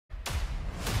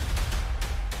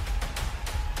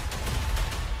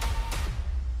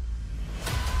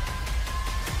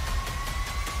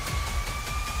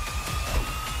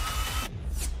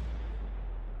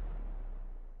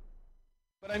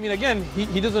I mean, again,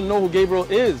 he doesn't know who Gabriel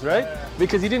is, right?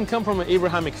 Because he didn't come from an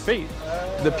Abrahamic faith.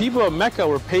 The people of Mecca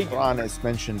were pagan. Quran is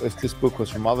mentioned, if this book was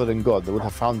from other than God, they would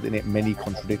have found in it many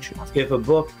contradictions. If a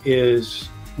book is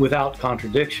without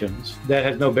contradictions, that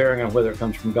has no bearing on whether it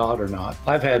comes from God or not.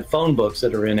 I've had phone books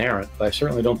that are inerrant, but I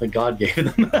certainly don't think God gave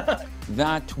them.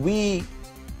 That we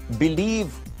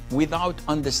believe without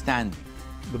understanding.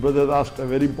 The brother asked a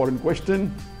very important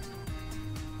question,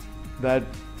 that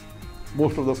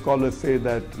most of the scholars say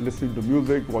that listening to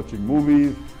music, watching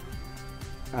movies,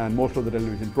 and most of the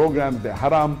television programs, they're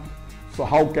haram. So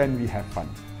how can we have fun?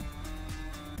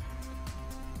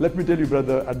 Let me tell you,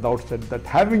 brother, at the outset, that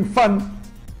having fun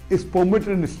is permitted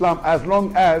in Islam as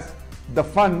long as the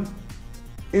fun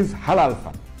is halal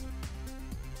fun.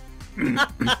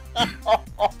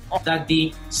 That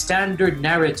the standard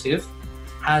narrative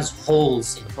has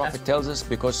holes in it. The Prophet tells us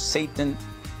because Satan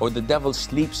or the devil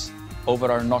sleeps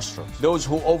over our nostrils. Those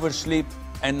who oversleep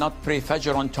and not pray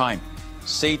Fajr on time,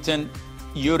 Satan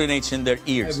urinates in their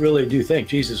ears. I really do think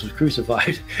Jesus was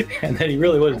crucified and that he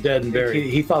really was dead and buried.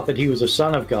 He thought that he was a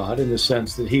son of God in the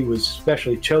sense that he was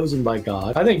specially chosen by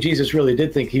God. I think Jesus really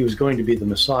did think he was going to be the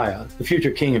Messiah, the future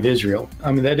king of Israel.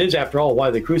 I mean, that is, after all, why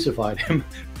they crucified him.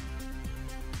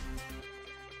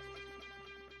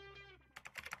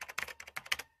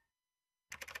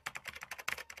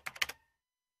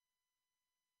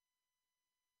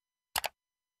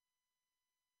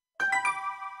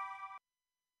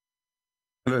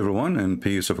 Hello everyone, and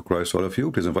peace of Christ to all of you.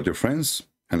 Please invite your friends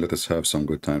and let us have some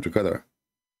good time together.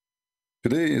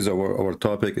 Today is our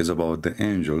topic is about the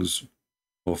angels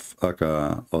of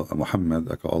Aka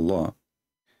Muhammad, Aka Allah.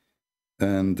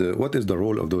 And what is the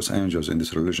role of those angels in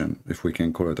this religion, if we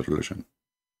can call it a religion?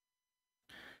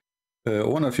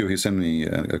 One of you, he sent me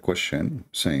a question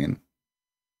saying,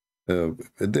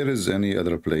 there is any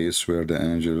other place where the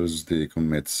angels, they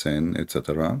commit sin,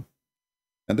 etc.?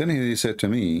 And then he said to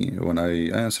me, when I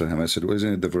answered him, I said, well,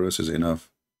 isn't it the verse is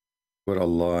enough? Where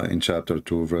Allah in chapter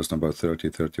 2, verse number 30,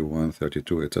 31,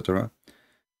 32, etc.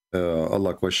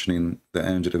 Allah questioning the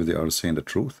angel if they are saying the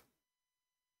truth.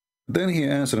 Then he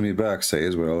answered me back,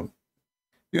 says, well,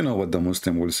 you know what the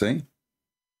Muslim will say?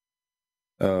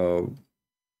 You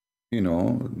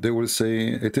know, they will say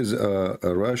it is a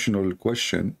rational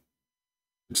question.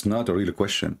 It's not a real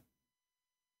question.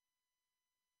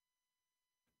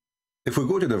 If we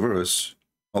go to the verse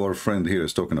our friend here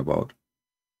is talking about,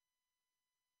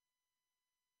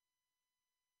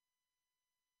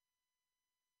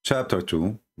 chapter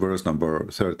 2, verse number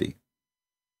 30.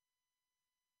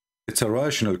 It's a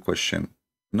rational question,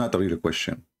 not a real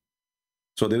question.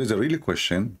 So there is a real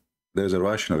question, there is a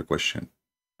rational question.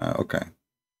 Okay.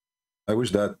 I wish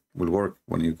that will work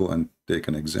when you go and take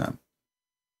an exam.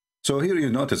 So here you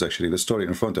notice actually the story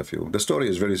in front of you. The story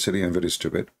is very silly and very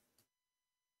stupid.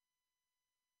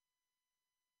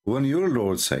 When your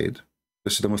Lord said,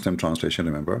 this is the Muslim translation,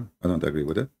 remember, I don't agree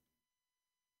with it,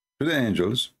 to the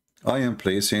angels, I am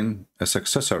placing a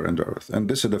successor in the earth. And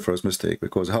this is the first mistake,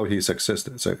 because how he be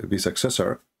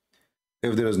successor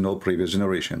if there is no previous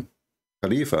generation?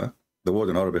 Khalifa, the word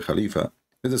in Arabic Khalifa,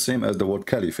 is the same as the word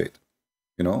caliphate.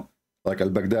 You know, like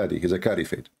al-Baghdadi, he's a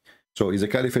caliphate. So he's a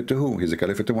caliphate to who? He's a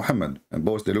caliphate to Muhammad. And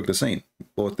both, they look the same.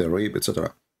 Both they rape,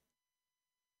 etc.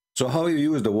 So how you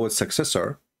use the word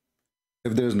successor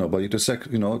if there is nobody to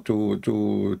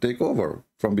to take over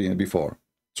from being before?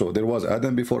 So there was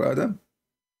Adam before Adam.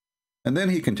 And then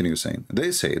he continues saying,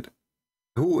 they said,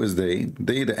 who is they?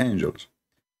 They, the angels.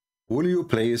 Will you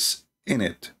place in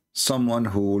it someone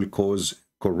who will cause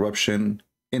corruption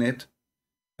in it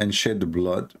and shed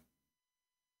blood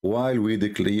while we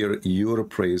declare your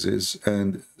praises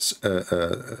and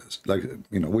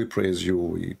we praise you,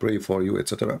 we pray for you,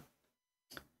 etc.?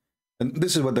 And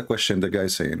this is what the question the guy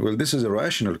is saying. Well, this is a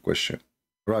rational question.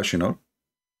 Rational.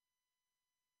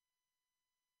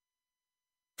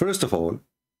 First of all,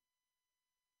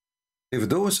 if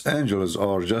those angels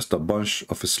are just a bunch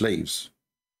of slaves,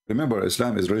 remember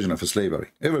Islam is religion of slavery.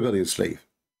 Everybody is slave.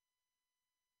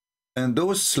 And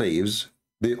those slaves,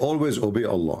 they always obey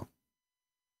Allah.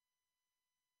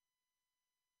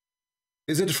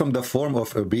 Is it from the form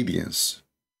of obedience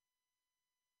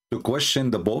to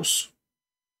question the boss?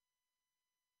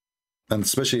 And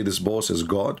especially this boss is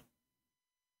God.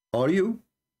 Are you?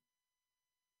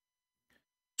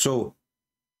 So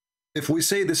if we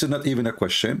say this is not even a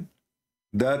question,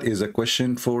 that is a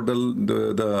question for if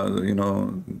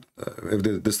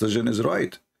the decision is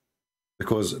right,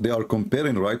 because they are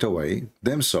comparing right away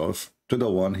themselves to the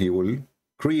one he will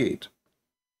create.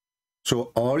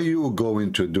 So are you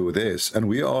going to do this? And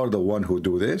we are the one who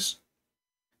do this.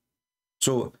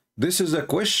 So this is a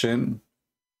question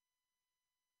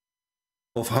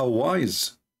of how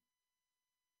wise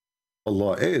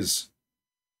Allah is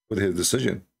with his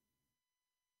decision.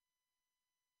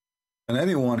 And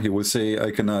anyone he will say,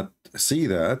 I cannot see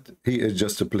that, he is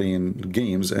just playing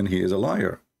games and he is a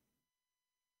liar.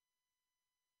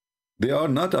 They are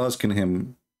not asking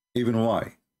him even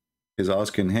why. He's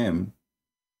asking him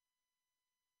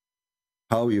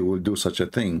how you will do such a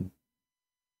thing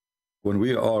when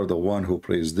we are the one who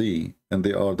praise thee and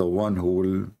they are the one who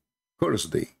will curse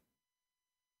thee.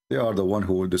 They are the one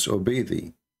who will disobey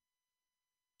thee.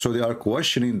 So they are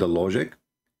questioning the logic,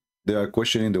 they are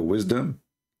questioning the wisdom,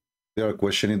 they are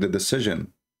questioning the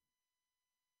decision.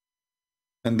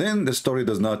 And then the story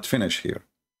does not finish here.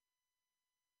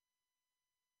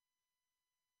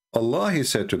 Allah, he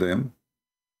said to them,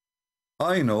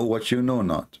 I know what you know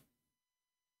not.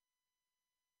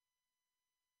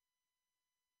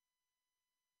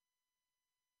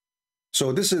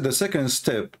 So this is the second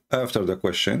step after the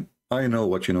question, I know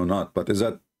what you know not. But is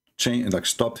that change, like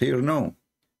stopped here? No.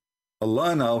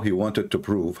 Allah now, he wanted to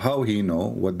prove how he know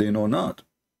what they know not.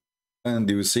 And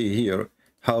you see here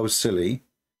how silly,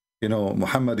 you know,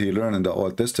 Muhammad, he learned in the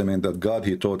Old Testament that God,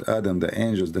 he taught Adam, the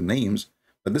angels, the names.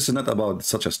 But this is not about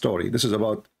such a story. This is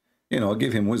about, you know,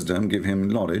 give him wisdom, give him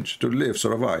knowledge to live,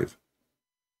 survive.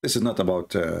 This is not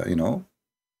about, you know,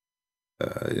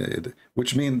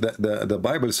 which means that the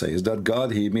Bible says that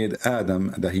God, he made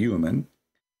Adam, the human,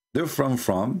 different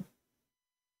from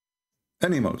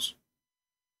animals.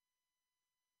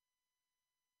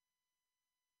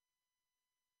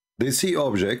 They see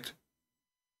object,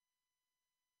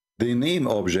 they name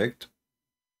object,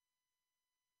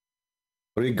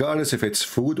 regardless if it's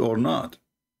food or not.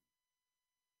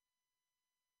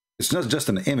 It's not just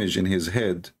an image in his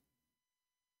head.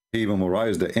 He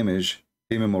memorized the image,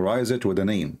 he memorized it with a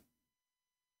name.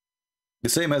 The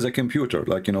same as a computer,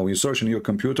 like, you know, you search in your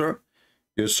computer,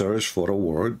 you search for a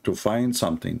word to find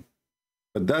something.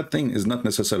 But that thing is not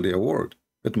necessarily a word.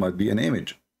 It might be an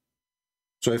image.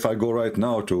 So if I go right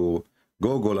now to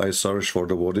Google, I search for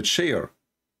the word chair.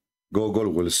 Google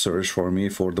will search for me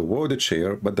for the word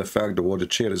chair, but the fact the word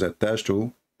chair is attached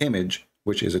to image,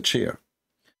 which is a chair.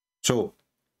 So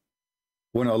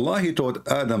when Allah, he taught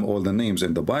Adam all the names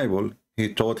in the Bible,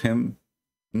 he taught him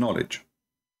knowledge.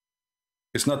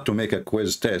 It's not to make a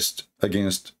quiz test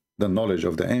against the knowledge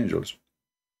of the angels.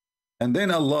 And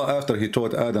then Allah, after he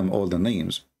taught Adam all the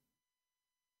names,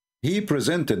 he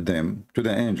presented them to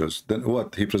the angels. Then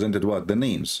what? He presented what? The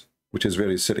names, which is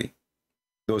very silly.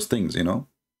 Those things, you know.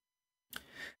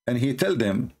 And he told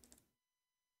them,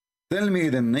 tell me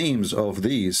the names of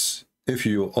these if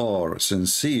you are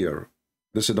sincere.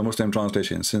 This is the Muslim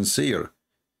translation, sincere.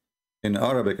 In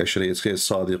Arabic, actually, it says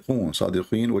sadiqun,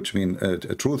 sadiqin, which means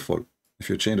truthful. If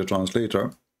you change the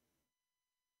translator,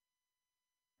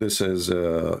 this is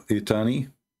itani.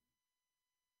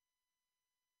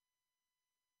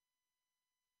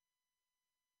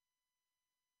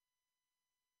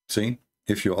 See,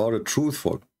 if you are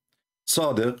truthful,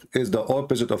 Sadiq is the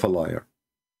opposite of a liar.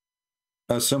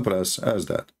 As simple as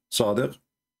that. Sadiq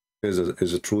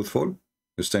is a truthful,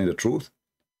 is saying the truth.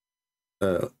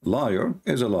 Liar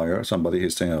is a liar, somebody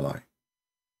is saying a lie.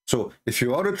 So if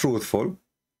you are truthful,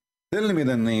 tell me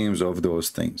the names of those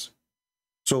things.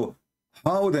 So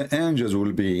how the angels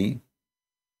will be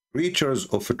preachers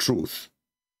of a truth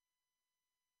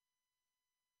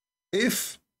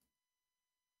if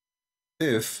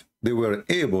they were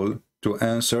able to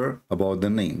answer about the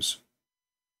names.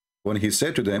 When he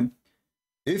said to them,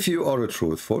 if you are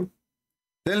truthful,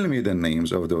 tell me the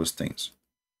names of those things.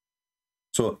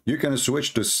 So you can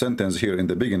switch to sentence here in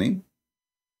the beginning,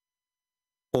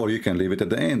 or you can leave it at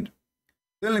the end.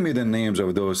 Tell me the names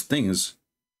of those things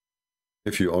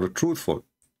if you are truthful.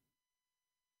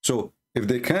 So if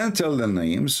they can't tell the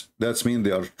names, that means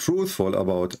they are truthful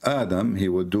about Adam, he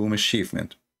would do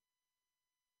mischievement.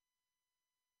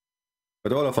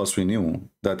 But all of us, we knew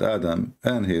that Adam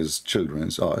and his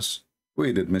children, us,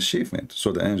 we did mischievement.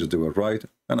 So the angels, they were right,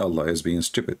 and Allah is being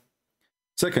stupid.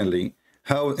 Secondly,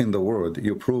 how in the world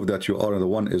you prove that you are the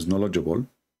one is knowledgeable?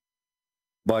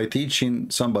 By teaching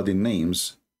somebody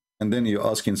names, and then you're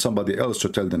asking somebody else to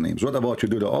tell the names. What about you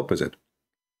do the opposite?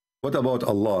 What about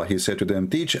Allah? He said to them,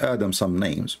 teach Adam some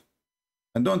names,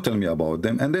 and don't tell me about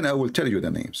them, and then I will tell you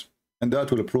the names. And that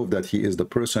will prove that he is the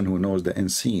person who knows the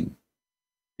unseen.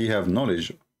 He have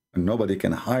knowledge, and nobody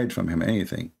can hide from him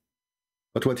anything.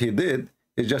 But what he did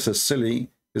is just a silly,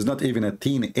 is not even a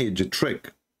teenage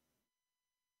trick.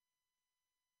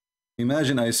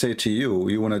 Imagine I say to you,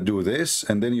 you want to do this,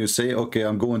 and then you say, okay,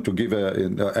 I'm going to give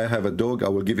I have a dog, I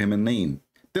will give him a name.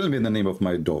 Tell me the name of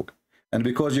my dog. And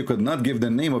because you could not give the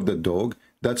name of the dog,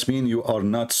 That means you are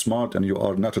not smart and you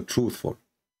are not truthful.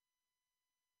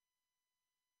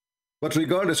 But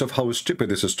regardless of how stupid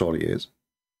this story is,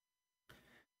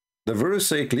 the verse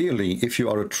say clearly, if you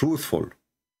are truthful,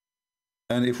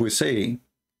 and if we say,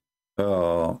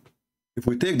 if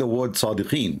we take the word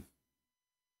sadiqeen,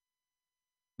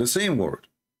 the same word,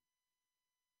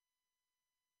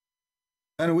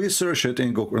 and we search it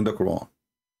in the Quran,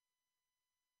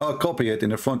 I'll copy it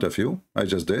in front of you. I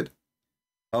just did.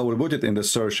 I will put it in the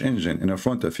search engine in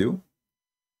front of you.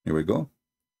 Here we go.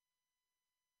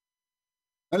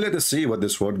 And let us see what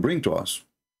this word brings to us.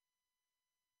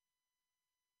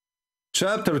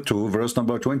 Chapter 2, verse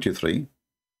number 23.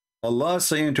 Allah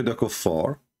saying to the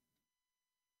kuffar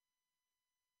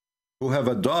who have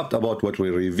a doubt about what we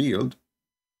revealed,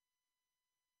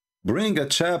 bring a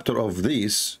chapter of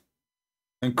these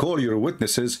and call your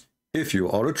witnesses if you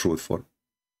are truthful.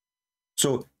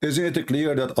 So isn't it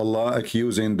clear that Allah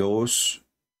accusing those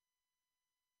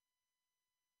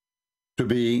to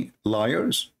be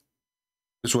liars?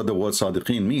 This is what the word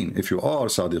sadiqeen mean. If you are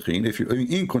sadiqeen, if you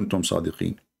in kuntum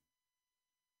sadiqeen.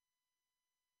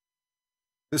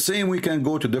 The same, we can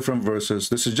go to different verses.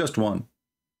 This is just one.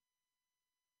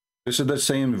 This is the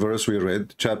same verse we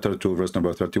read, chapter 2, verse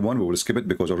number 31. We will skip it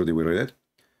because already we read it.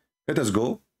 Let us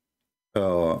go.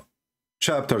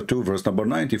 Chapter 2, verse number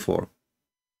 94.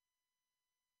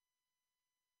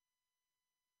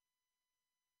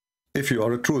 If you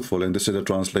are truthful, and this is a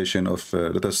translation of,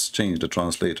 let us change the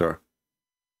translator.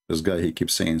 This guy, he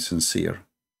keeps saying sincere.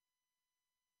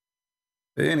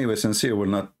 Anyway, sincere will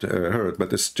not hurt,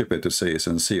 but it's stupid to say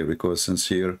sincere because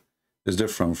sincere is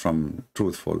different from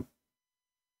truthful.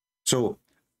 So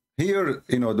here,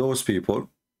 you know, those people,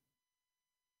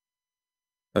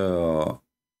 Allah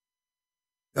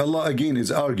again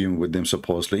is arguing with them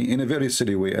supposedly in a very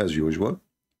silly way as usual.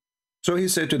 So he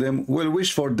said to them, well,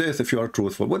 wish for death if you are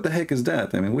truthful. What the heck is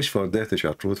that? I mean, wish for death if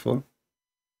you are truthful.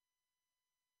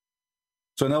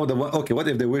 So now, okay, what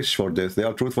if they wish for death? They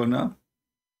are truthful now?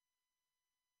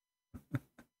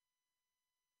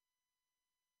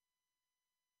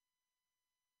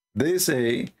 They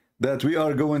say that we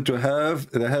are going to have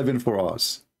the heaven for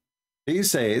us. He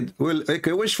said, well,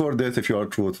 okay, wish for death if you are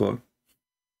truthful.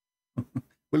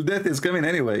 Well, death is coming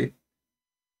anyway.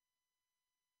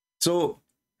 So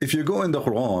if you go in the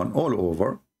Quran all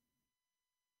over,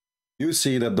 you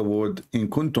see that the word in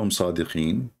kuntum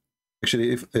sadiqeen,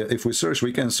 actually if we search,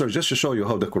 we can search just to show you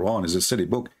how the Quran is a silly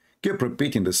book. Keep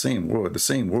repeating the same word, the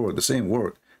same word, the same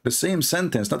word, the same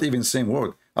sentence, not even same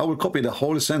word. I will copy the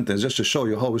whole sentence just to show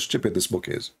you how stupid this book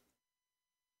is.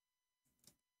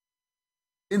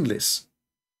 Endless.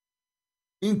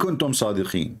 In kuntum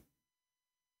sadiqeen.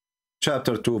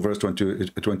 Chapter 2, verse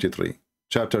 23.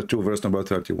 Chapter 2, verse number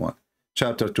 31.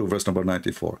 Chapter 2, verse number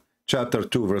 94. Chapter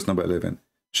 2, verse number 11.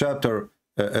 Chapter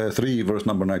 3, verse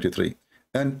number 93.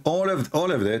 And all of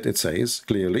that, it says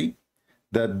clearly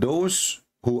that those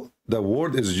who the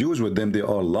word is used with them, they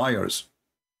are liars.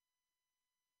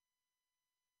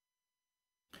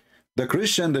 The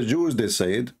Christian, the Jews, they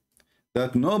said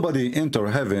that nobody enter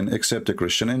heaven except the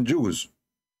Christian and Jews.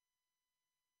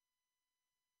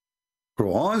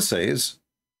 Quran says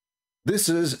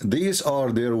these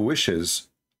are their wishes.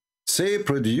 Say,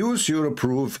 produce your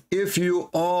proof if you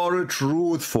are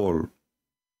truthful.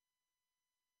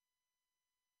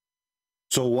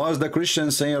 So was the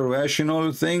Christian saying a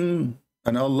rational thing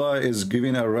and Allah is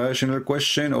giving a rational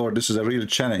question, or this is a real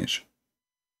challenge?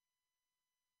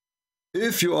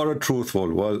 If you are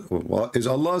truthful, well, is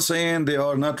Allah saying they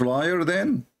are not liar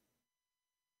then?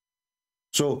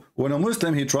 So when a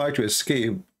Muslim, he tried to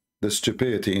escape the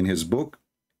stupidity in his book,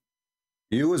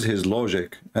 use his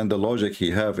logic and the logic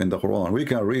he have in the Quran. We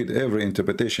can read every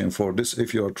interpretation for this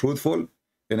if you are truthful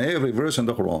in every verse in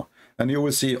the Quran, and you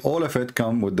will see all of it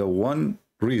come with the one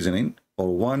reasoning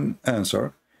or one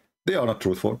answer. They are not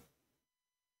truthful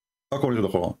according to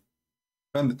the Quran.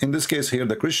 And in this case here,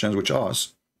 the Christians, which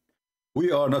us,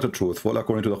 we are not truthful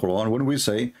according to the Quran when we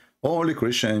say only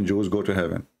Christian and Jews go to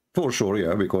heaven. For sure,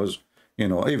 yeah, because, you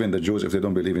know, even the Jews, if they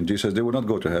don't believe in Jesus, they will not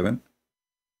go to heaven.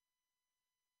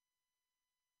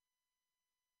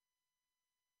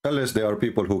 Unless they are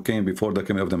people who came before the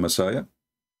coming of the Messiah.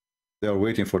 They are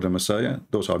waiting for the Messiah.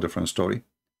 Those are different story.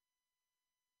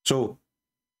 So,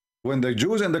 when the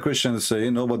Jews and the Christians say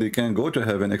nobody can go to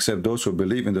heaven except those who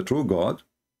believe in the true God,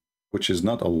 which is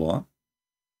not Allah,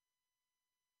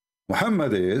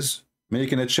 Muhammad is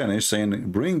making a challenge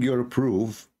saying, bring your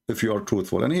proof if you are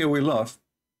truthful. And here we laugh.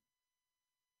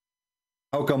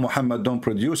 How come Muhammad don't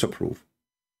produce a proof?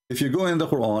 If you go in the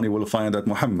Quran, you will find that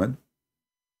Muhammad,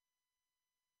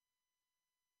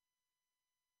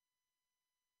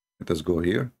 let Let's go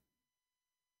here.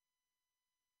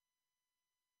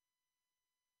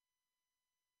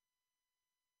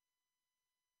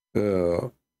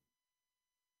 You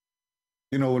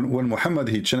know, when Muhammad,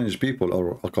 he challenged people,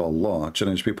 or Allah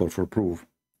challenged people for proof,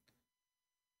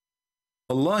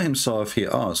 Allah himself, he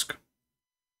asked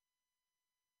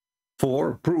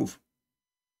for proof.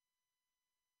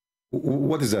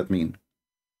 What does that mean?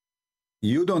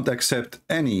 You don't accept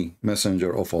any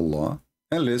messenger of Allah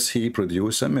unless he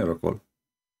produce a miracle,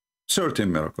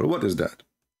 certain miracle. What is that?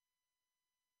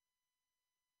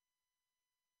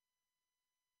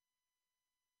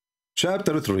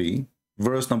 Chapter 3,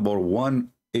 verse number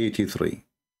 183.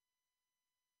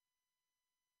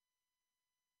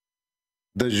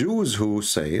 The Jews who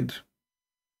said,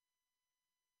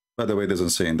 by the way, it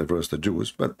doesn't say in the verse the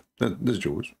Jews, but the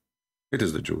Jews. It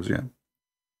is the Jews, yeah.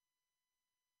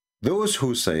 Those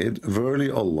who said,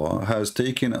 verily Allah has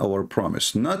taken our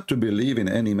promise not to believe in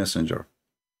any messenger,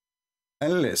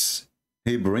 unless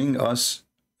he bring us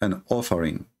an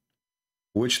offering,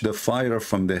 which the fire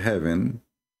from the heaven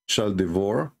shall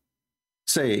devour.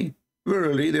 Say,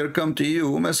 verily there come to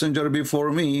you messenger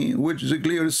before me, which is a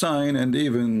clear sign, and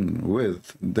even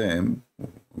with them,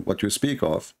 what you speak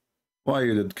of, why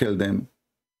you did kill them,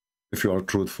 if you are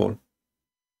truthful?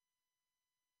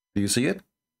 Do you see it?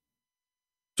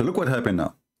 So look what happened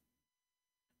now.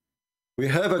 We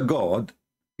have a God,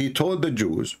 he told the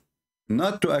Jews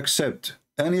not to accept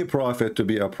any prophet to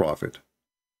be a prophet,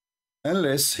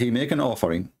 unless he make an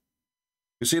offering.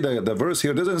 You see, the verse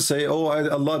here doesn't say, oh,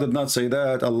 Allah did not say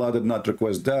that, Allah did not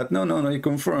request that. No, he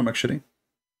confirmed, actually.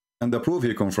 And the proof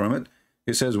he confirmed it,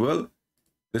 he says, well,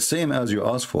 the same as you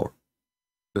asked for.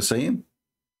 The same,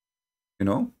 you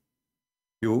know,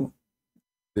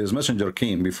 his messenger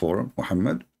came before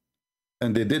Muhammad,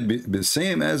 and they did the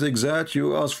same as exact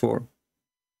you asked for.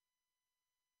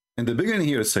 In the beginning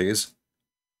here it says,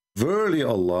 verily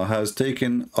Allah has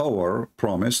taken our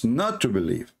promise not to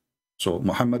believe. So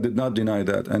Muhammad did not deny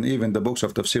that, and even the books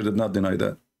of Tafsir did not deny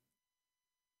that.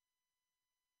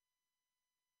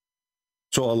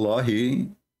 So Allah,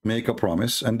 he make a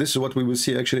promise, and this is what we will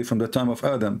see actually from the time of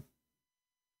Adam.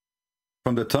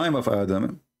 From the time of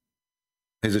Adam,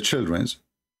 his children,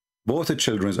 both the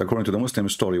children, according to the Muslim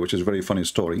story, which is a very funny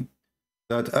story,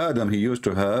 that Adam, he used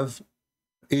to have,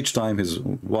 each time his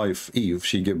wife Eve,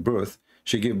 she gave birth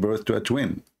to a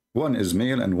twin. One is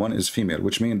male and one is female,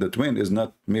 which means the twin is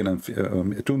not male and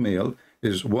two male,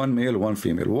 is one male, one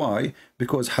female. Why?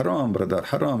 Because haram, brother,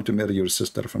 haram to marry your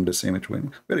sister from the same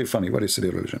twin. Very funny, very silly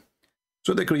religion.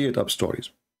 So they create up stories.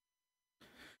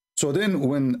 So then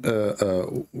when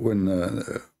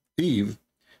Eve,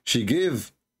 she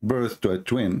gave birth to a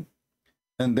twin,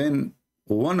 and then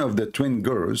one of the twin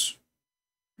girls,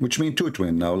 which means two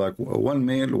twins now, like one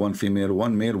male, one female,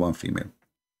 one male, one female.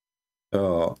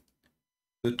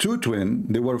 The two twins,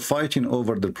 they were fighting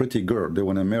over the pretty girl they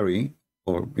want to marry,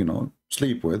 or, you know,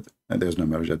 sleep with, and there's no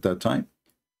marriage at that time,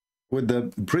 with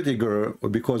the pretty girl,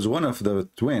 because one of the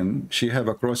twin, she have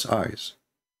a cross eyes.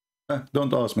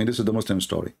 Don't ask me, this is the Muslim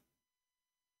story.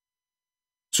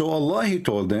 So Allah, he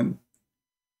told them,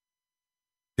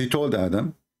 he told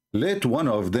Adam, let one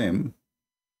of them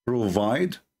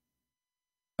provide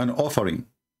an offering,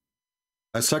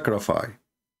 a sacrifice.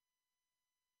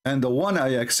 And the one I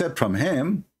accept from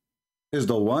him is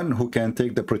the one who can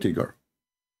take the pretty girl.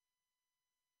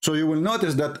 So you will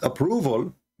notice that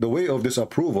approval, the way of this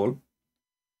approval,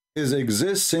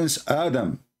 exists since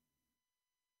Adam.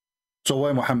 So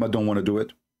why Muhammad don't want to do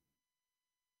it?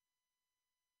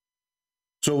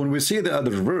 So when we see the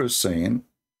other verse saying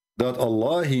that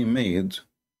Allah, he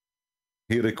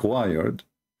required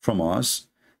from us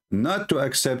not to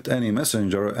accept any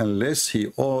messenger unless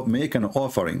he make an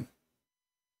offering.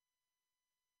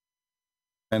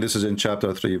 And this is in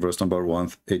chapter 3, verse number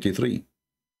 183.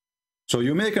 So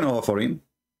you make an offering,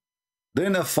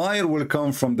 then a fire will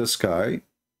come from the sky,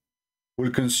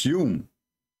 will consume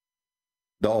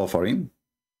the offering,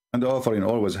 and the offering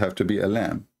always have to be a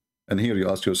lamb. And here you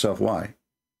ask yourself why.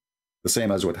 The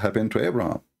same as what happened to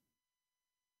Abraham.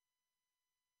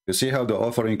 You see how the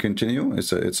offering continue?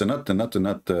 It's not you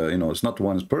know, it's not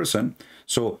one person.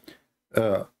 So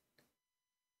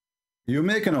you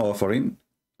make an offering.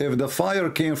 If the fire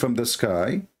came from the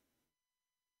sky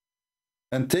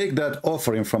and take that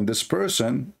offering from this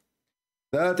person,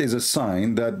 that is a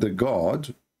sign that the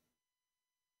God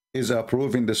is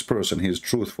approving this person. He is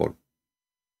truthful.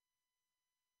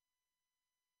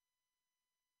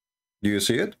 Do you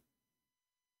see it?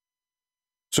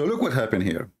 So look what happened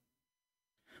here.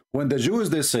 When the Jews,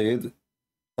 they said,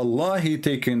 Allah, he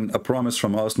taken a promise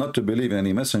from us not to believe in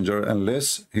any messenger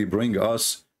unless he bring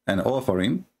us an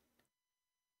offering.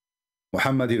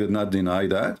 Muhammad, he did not deny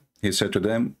that. He said to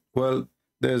them, well,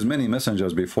 there's many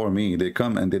messengers before me. They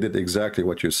come and they did exactly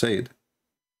what you said.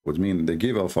 Would mean they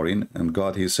give offering, and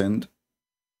God, he sent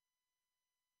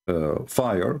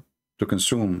fire to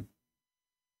consume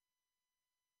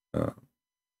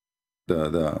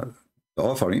the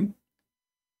offering,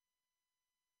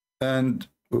 and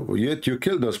yet you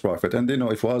kill those prophets. And they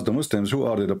know if it was the Muslims, who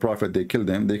are the prophet? They kill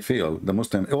them, they fail. The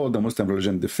Muslim, all the Muslim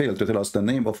religion, they fail to tell us the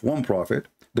name of one prophet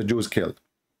the Jews killed.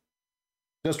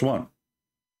 Just one.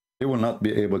 They will not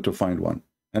be able to find one.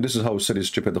 And this is how silly,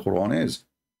 stupid the Quran is.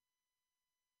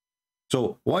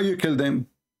 So why you kill them?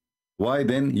 Why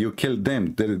then you kill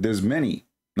them? There's many,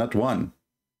 not one,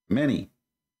 many.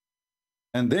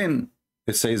 And then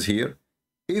it says here,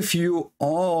 if you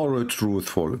are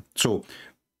truthful. So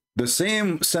the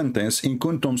same sentence in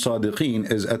kuntum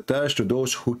sadiqeen is attached to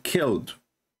those who killed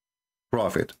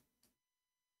prophet.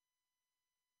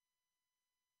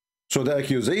 So the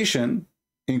accusation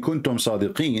in kuntum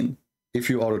sadiqeen, if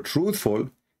you are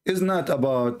truthful, is not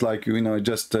about like, you know,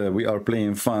 just we are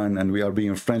playing fun and we are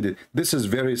being friendly. This is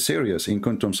very serious. In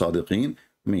kuntum sadiqeen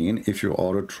mean if you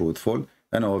are truthful,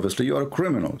 and obviously you are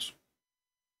criminals.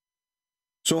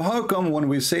 So how come when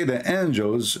we say the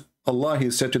angels, Allah, he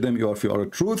said to them, if you are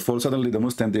truthful, suddenly the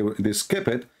Muslim, they skip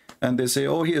it and they say,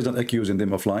 oh, he is not accusing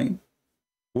them of lying.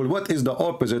 Well, what is the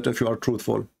opposite if you are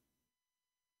truthful?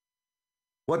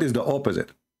 What is the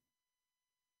opposite?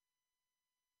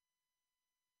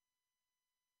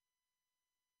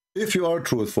 If you are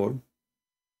truthful,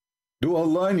 do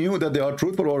Allah knew that they are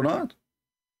truthful or not?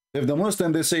 If the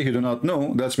Muslim, they say he do not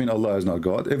know, that's mean Allah is not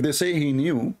God. If they say he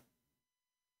knew,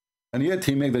 and yet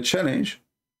he make the challenge,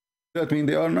 that means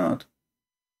they are not.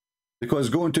 Because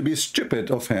it's going to be stupid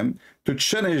of him to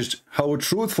challenge how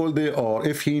truthful they are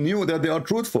if he knew that they are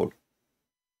truthful.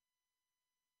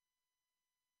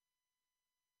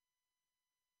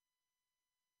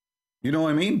 You know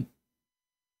what I mean?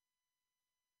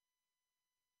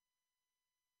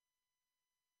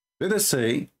 Let us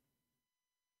say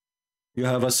you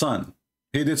have a son.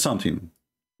 He did something,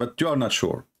 but you are not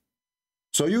sure.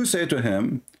 So you say to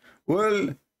him,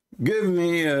 well, bring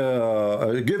me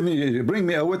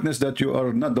a witness that you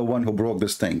are not the one who broke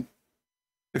this thing,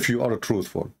 if you are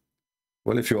truthful.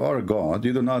 Well, if you are God,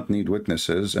 you do not need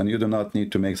witnesses, and you do not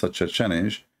need to make such a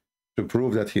challenge to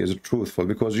prove that he is truthful,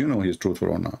 because you know he is truthful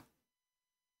or not.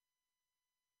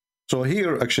 So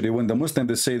here, actually, when the Muslims,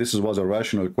 they say this was a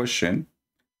rational question,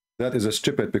 that is a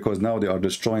stupid, because now they are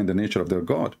destroying the nature of their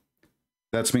God.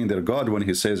 That's mean their God, when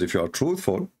he says, if you are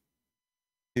truthful,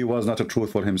 he was not a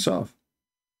truthful himself.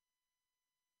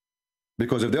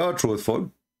 Because if they are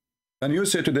truthful, and you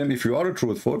say to them, if you are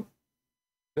truthful,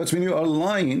 that's when you are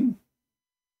lying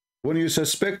when you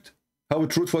suspect how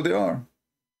truthful they are.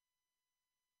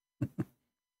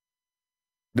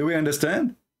 Do we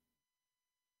understand?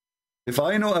 If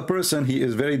I know a person, he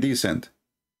is very decent,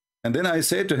 and then I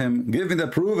say to him, give me the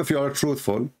proof if you are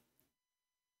truthful,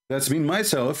 that's mean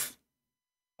myself,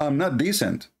 I'm not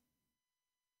decent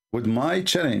with my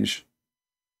challenge,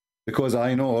 because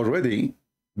I know already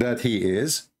that he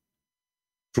is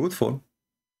truthful.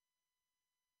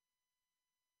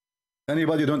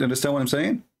 Anybody don't understand what I'm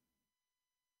saying?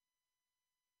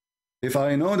 If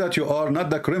I know that you are not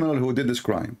the criminal who did this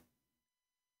crime,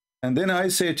 and then I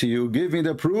say to you, give me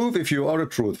the proof if you are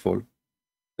truthful,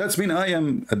 that's mean I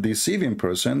am a deceiving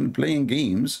person playing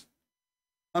games.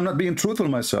 I'm not being truthful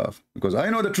myself, because I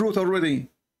know the truth already.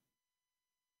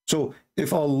 So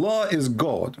if Allah is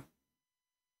God,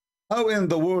 how in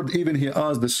the world even he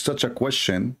asked such a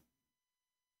question,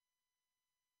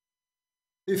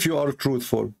 if you are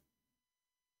truthful?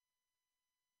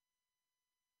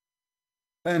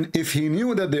 And if he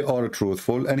knew that they are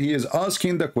truthful and he is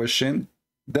asking the question,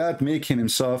 that make him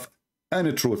himself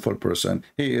a truthful person.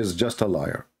 He is just a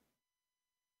liar.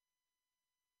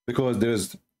 Because there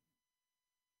is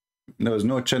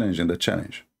no challenge in the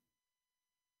challenge.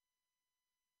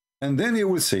 And then you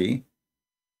will see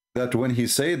that when he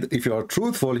said, if you are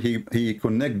truthful, he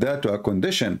connect that to a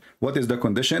condition. What is the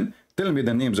condition? Tell me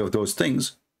the names of those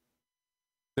things.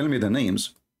 Tell me the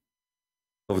names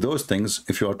of those things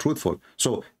if you are truthful.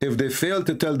 So if they fail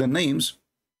to tell the names,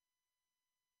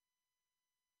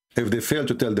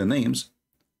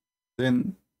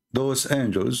 then those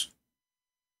angels,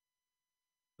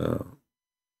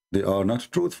 they are not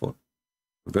truthful.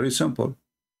 Very simple.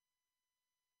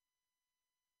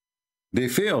 They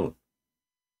fail.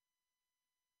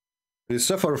 They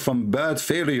suffer from bad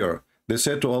failure. They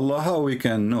said to Allah, how we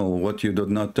can know what you did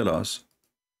not tell us?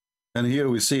 And here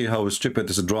we see how stupid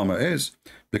this drama is.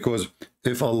 Because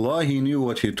if Allah, he knew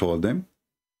what he told them,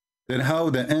 then how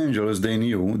the angels, they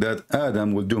knew that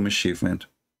Adam will do mischievement?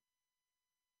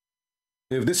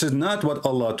 If this is not what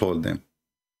Allah told them.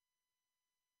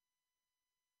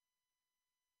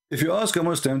 If you ask a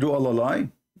Muslim, do Allah lie?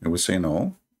 They will say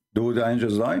no. Do the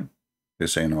angels lie? They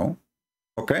say no.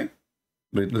 Okay,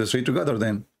 let's read together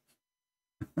then.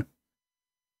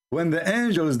 When the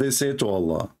angels, they say to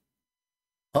Allah,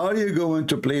 are you going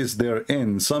to place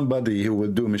therein somebody who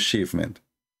will do mischievement?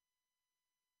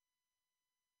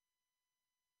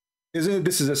 Isn't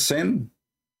this is a sin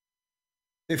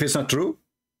if it's not true?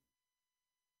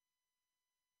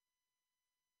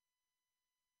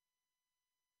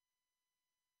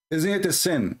 Isn't it a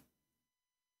sin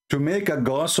to make a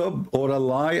gossip or a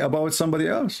lie about somebody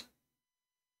else?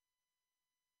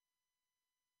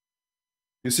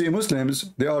 You see,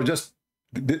 Muslims, they are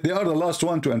the last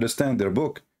one to understand their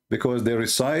book, because they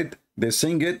recite, they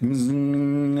sing it, you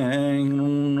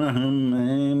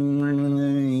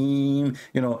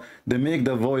know, they make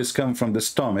the voice come from the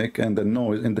stomach and the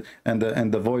nose, and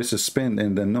the voice is spin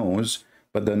in the nose,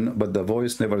 but the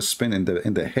voice never spin in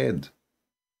the head.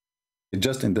 It's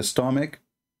just in the stomach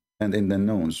and in the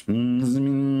nose.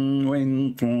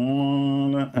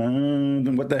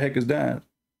 What the heck is that?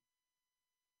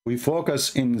 We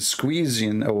focus in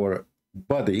squeezing our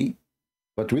body,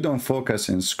 but we don't focus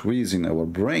in squeezing our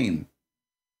brain.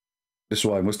 This is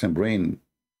why Muslim brain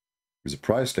is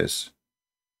priceless,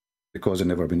 because it's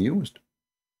never been used.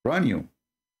 Brand new.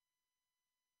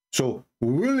 So,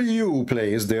 will you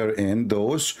place therein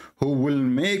those who will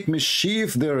make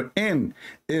mischief therein?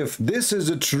 If this is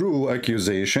a true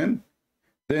accusation,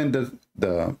 then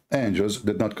the angels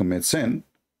did not commit sin,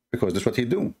 because that's what he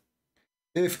do.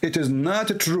 If it is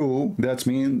not true, that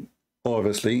means,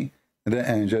 obviously, the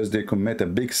angels, they commit a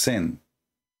big sin.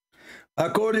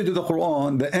 According to the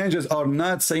Quran, the angels are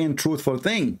not saying truthful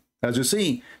thing, as you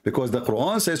see, because the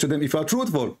Quran says to them, if you are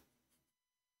truthful.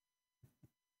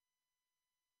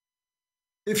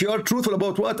 If you are truthful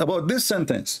about what? About this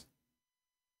sentence.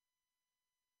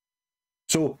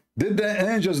 So, did the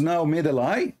angels now made a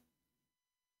lie?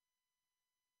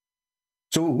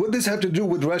 So, what does this have to do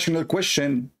with rational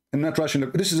question and not rational?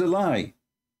 This is a lie.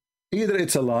 Either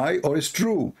it's a lie or it's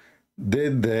true.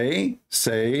 Did they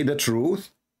say the truth?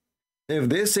 If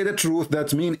they say the truth,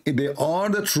 that means they are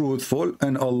the truthful,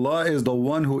 and Allah is the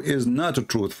one who is not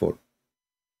truthful.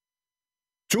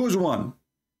 Choose one.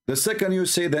 The second you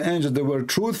say the angels, they were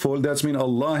truthful, that means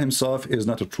Allah himself is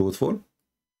not truthful,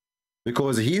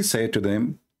 because he said to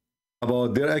them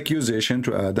about their accusation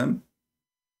to Adam,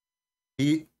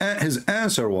 his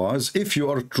answer was, if you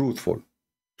are truthful.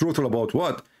 Truthful about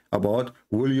what? About,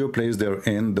 will you place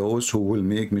therein those who will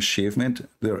make mischievement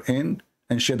therein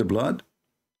and shed blood?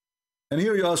 And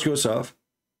here you ask yourself,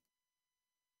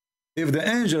 if the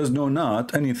angels know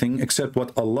not anything except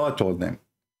what Allah told them,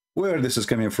 where this is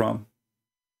coming from?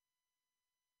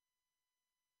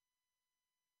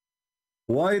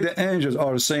 Why the angels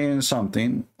are saying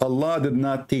something Allah did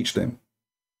not teach them?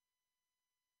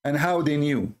 And how they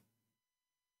knew?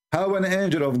 How an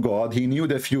angel of God, he knew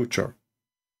the future?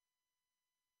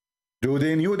 Do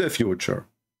they knew the future?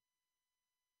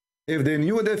 If they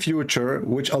knew the future,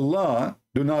 which Allah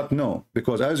do not know,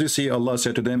 because as you see, Allah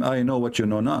said to them, I know what you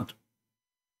know not.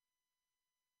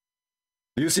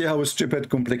 Do you see how stupid,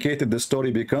 complicated the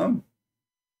story become?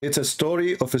 It's a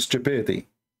story of stupidity.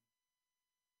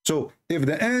 So, if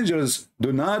the angels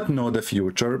do not know the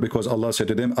future, because Allah said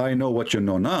to them, I know what you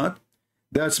know not,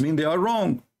 that means they are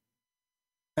wrong.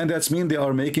 And that means they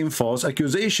are making false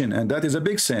accusation, and that is a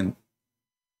big sin.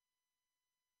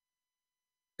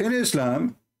 In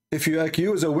Islam, if you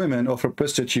accuse a woman of a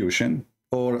prostitution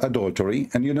or adultery,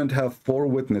 and you don't have 4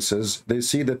 witnesses, they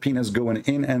see the penis going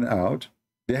in and out,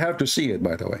 they have to see it,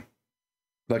 by the way.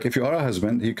 Like if you are a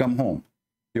husband, you come home,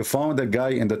 you found a guy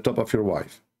in the top of your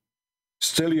wife.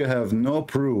 Still, you have no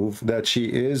proof that she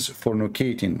is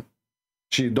fornicating.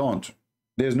 She don't.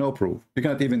 There's no proof. You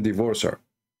cannot even divorce her.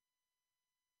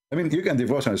 I mean, you can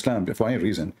divorce her in Islam for any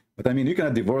reason, but I mean, you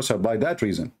cannot divorce her by that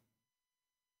reason.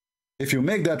 If you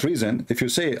make that reason, if you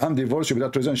say, I'm divorcing you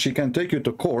with that reason, she can take you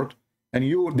to court, and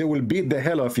they will beat the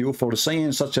hell of you for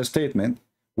saying such a statement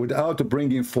without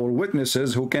bringing 4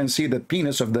 witnesses who can see the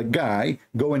penis of the guy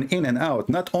going in and out,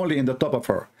 not only in the top of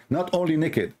her, not only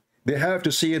naked. They have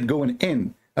to see it going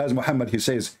in, as Muhammad, he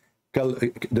says,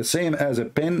 the same as a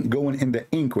pen going in the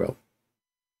inkwell.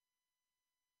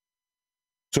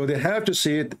 So they have to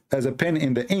see it as a pen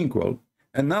in the inkwell.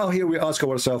 And now here we ask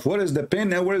ourselves, what is the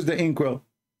pen and where is the inkwell?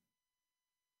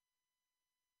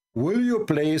 Will you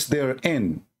place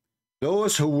therein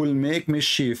those who will make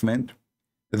mischievement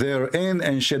therein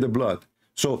and shed blood?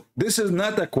 So this is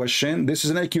not a question, this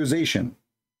is an accusation.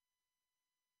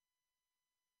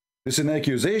 This is an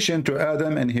accusation to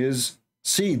Adam and his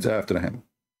seeds after him.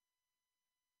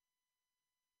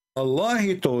 Allah,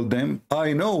 he told them,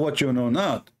 I know what you know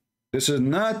not. This is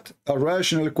not a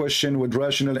rational question with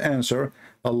rational answer.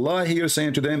 Allah here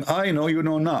saying to them, I know you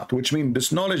know not, which means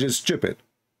this knowledge is stupid.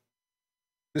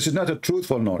 This is not a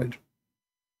truthful knowledge.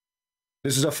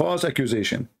 This is a false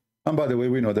accusation. And by the way,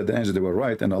 we know that the angels, they were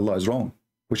right and Allah is wrong,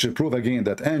 which will prove again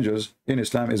that angels in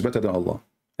Islam is better than Allah.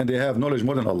 And they have knowledge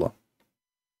more than Allah.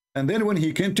 And then when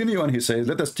he continues on, he says,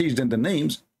 let us teach them the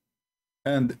names.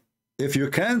 And if you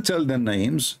can't tell the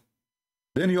names,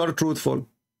 then you are truthful.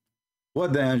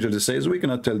 What the angel says, we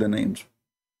cannot tell the names.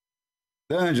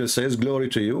 The angel says, glory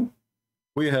to you.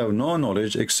 We have no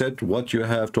knowledge except what you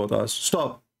have taught us.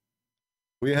 Stop.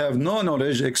 We have no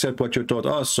knowledge except what you taught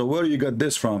us. So where you got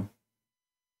this from?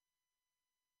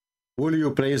 Will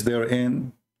you place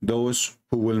therein those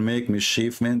who will make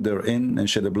mischiefment therein and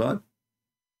shed the blood?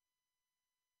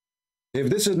 If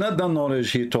this is not the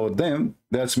knowledge he taught them,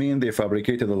 that's mean they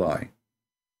fabricated a lie.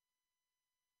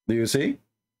 Do you see?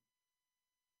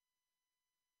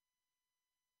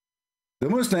 The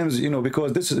Muslims, you know,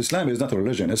 because this is Islam is not a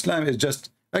religion. Islam is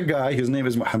just a guy, his name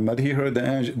is Muhammad. He heard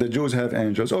the Jews have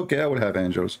angels. Okay, I will have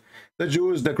angels. The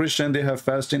Jews, the Christian, they have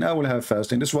fasting. I will have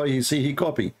fasting. That's why he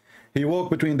copy. He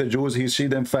walked between the Jews. He see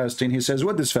them fasting. He says,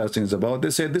 what this fasting is about?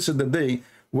 They said, this is the day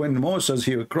when Moses,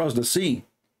 he crossed the sea.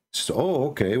 He says, oh,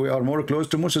 okay, we are more close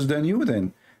to Moses than you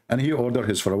then. And he ordered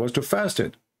his followers to fast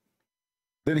it.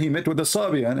 Then he met with the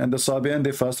Sabian, and the Sabian,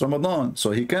 they fast Ramadan.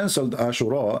 So he canceled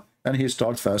Ashura, and he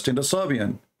started fasting the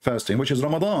Sabian fasting, which is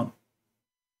Ramadan.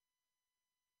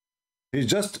 He's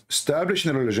just establishing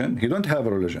a religion. He don't have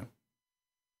a religion.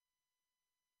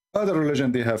 Other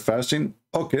religion, they have fasting.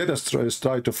 Okay, let's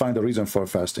try to find a reason for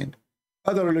fasting.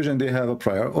 Other religion, they have a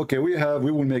prayer. Okay, we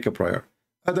will make a prayer.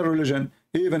 Other religion,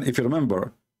 even if you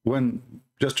remember, when,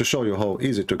 just to show you how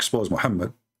easy to expose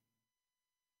Muhammad,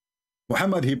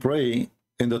 he prayed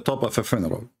in the top of a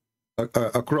funeral,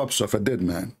 a corpse of a dead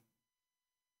man.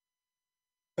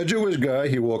 A Jewish guy,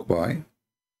 he walked by,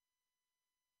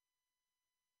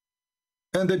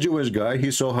 and the Jewish guy, he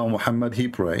saw how Muhammad, he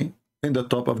prayed in the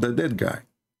top of the dead guy.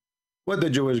 What the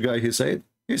Jewish guy, he said?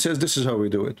 He says, this is how we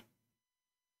do it.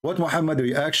 What Muhammad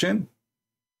reaction?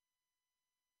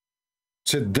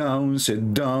 Sit down,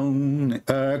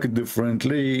 act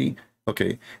differently.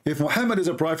 Okay, if Muhammad is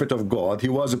a prophet of God, he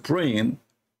was praying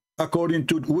according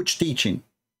to which teaching?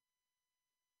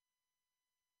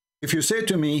 If you say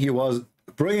to me he was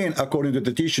praying according to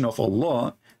the teaching of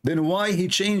Allah, then why he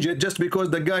changed it just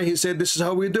because the guy, he said, this is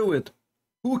how we do it?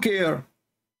 Who care?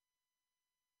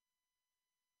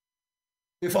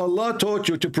 If Allah taught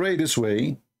you to pray this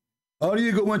way, are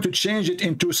you going to change it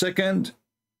in 2 seconds?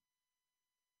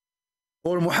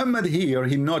 Or Muhammad here,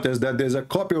 he noticed that there's a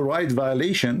copyright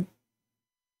violation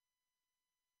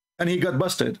and he got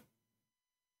busted.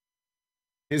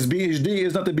 His PhD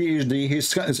is not a PhD,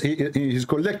 he's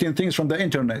collecting things from the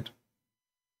internet.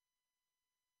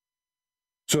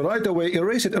 So right away,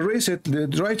 erase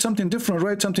it, write something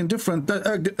different,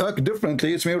 act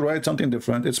differently. It means write something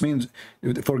different. It means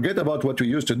forget about what we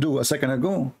used to do a second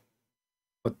ago.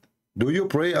 But do you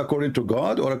pray according to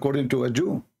God or according to a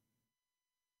Jew?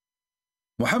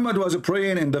 Muhammad was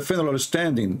praying in the funeral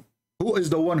standing. Who is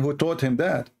the one who taught him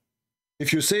that?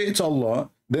 If you say it's Allah,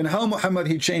 then how Muhammad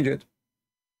he changed it?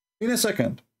 In a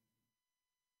second.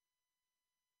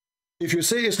 If you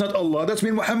say it's not Allah, that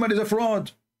means Muhammad is a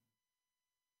fraud.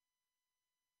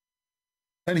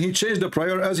 And he changed the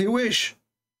prayer as he wish.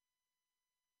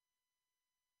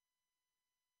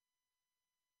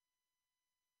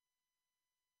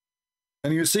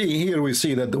 And you see, here we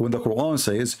see that when the Quran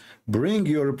says, bring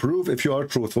your proof if you are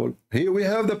truthful. Here we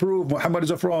have the proof, Muhammad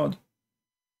is a fraud.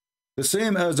 The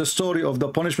same as the story of the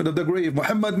punishment of the grave.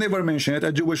 Muhammad never mentioned it.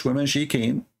 A Jewish woman, she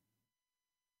came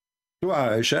to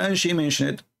Aisha and she mentioned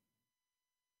it.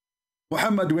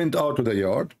 Muhammad went out to the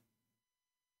yard.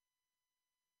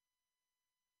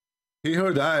 He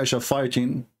heard Aisha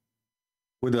fighting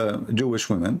with a Jewish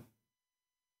woman,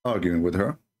 arguing with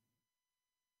her.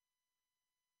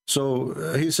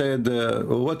 So he said,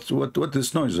 what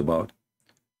this noise is about?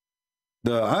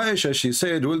 The Aisha, she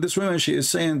said, well, this woman, she is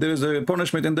saying there is a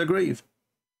punishment in the grave.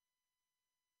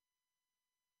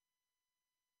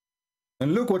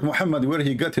 And look what Muhammad, where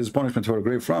he got his punishment for a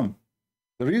grave from.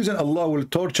 The reason Allah will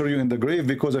torture you in the grave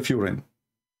because of urine.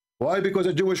 Why? Because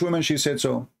a Jewish woman, she said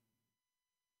so.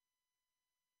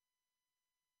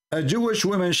 A Jewish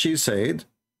woman, she said,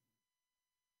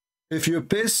 if you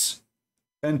piss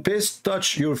and piss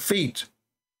touch your feet,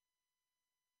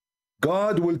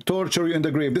 God will torture you in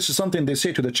the grave. This is something they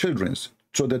say to the children,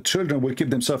 so the children will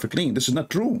keep themselves clean. This is not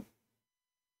true.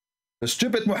 The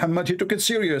stupid Muhammad, he took it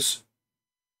serious.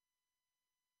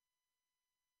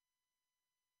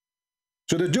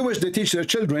 So the Jewish, they teach their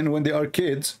children when they are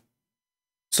kids,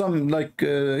 some like,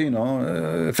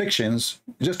 fictions,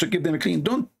 just to keep them clean.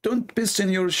 Don't piss in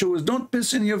your shoes. Don't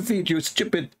piss in your feet, you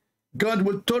stupid. God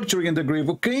will torture you in the grave,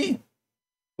 okay?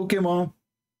 Okay, mom.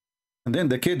 And then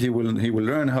the kid, he will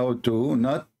learn how to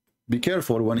not be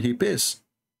careful when he piss.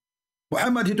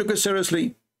 Muhammad, he took it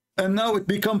seriously. And now it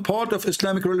become part of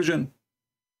Islamic religion.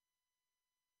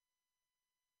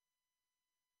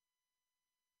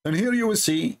 And here you will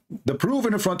see the proof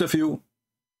in front of you.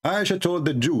 Aisha told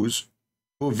the Jews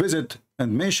who visit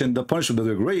and mention the punishment of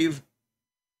the grave,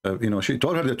 she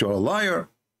told her that you are a liar.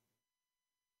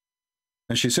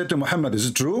 And she said to Muhammad, is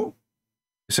it true?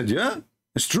 He said, yeah,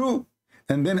 it's true.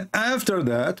 And then after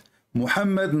that,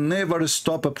 Muhammad never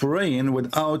stopped praying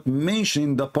without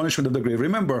mentioning the punishment of the grave.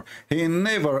 Remember, he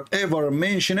never ever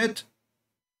mentioned it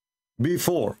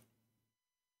before.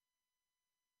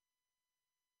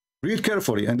 Read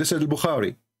carefully, and this is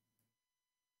Al-Bukhari.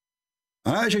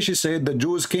 Aisha, she said the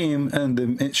Jews came and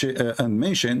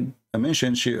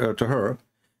mentioned to her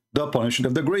the punishment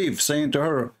of the grave, saying to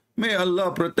her, may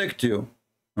Allah protect you.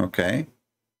 Okay.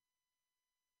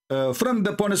 From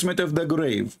the punishment of the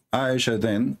grave, Aisha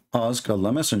then asked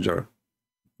Allah Messenger.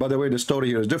 By the way, the story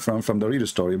here is different from the reader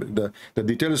story. The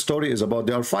detailed story is about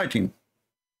they are fighting.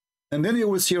 And then you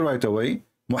will see right away,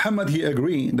 Muhammad, he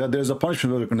agreed that there is a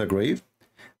punishment in the grave.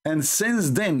 And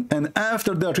since then, and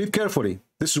after that, read carefully.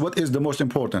 This is what is the most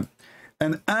important.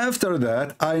 And after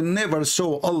that, I never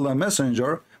saw Allah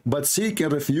Messenger, but seeking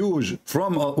refuge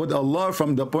with Allah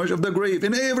from the punishment of the grave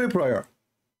in every prayer.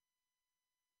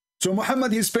 So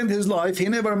Muhammad, he spent his life, he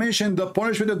never mentioned the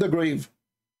punishment of the grave.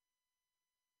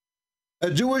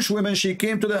 A Jewish woman, she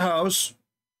came to the house,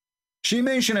 she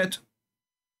mentioned it.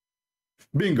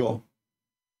 Bingo.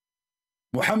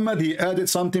 Muhammad, he added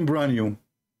something brand new.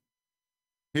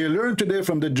 He learned today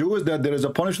from the Jews that there is a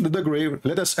punishment of the grave.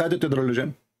 Let us add it to the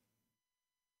religion.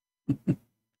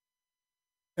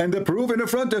 And the proof in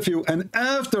front of you. And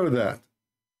after that,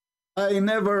 I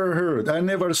never heard, I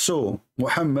never saw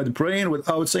Muhammad praying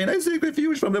without saying, I seek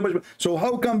refuge from the punishment. So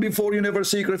how come before you never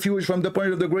seek refuge from the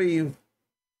punishment of the grave?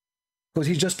 Because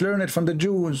he just learned it from the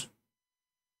Jews.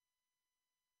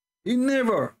 He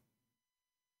never.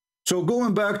 So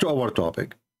going back to our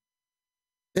topic,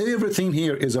 everything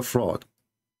here is a fraud.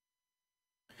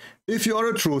 If you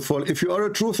are truthful, if you are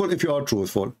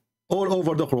truthful, all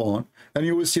over the Quran, and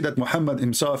you will see that Muhammad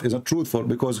himself is not truthful,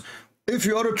 because if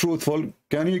you are truthful,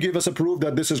 can you give us a proof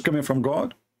that this is coming from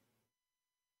God?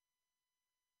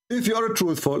 If you are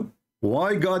truthful,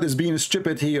 why God is being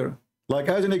stupid here? Like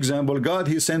as an example, God,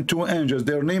 he sent two angels.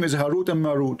 Their name is Harut and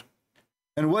Marut.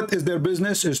 And what is their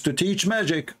business? Is to teach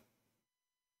magic.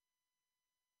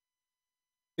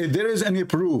 If there is any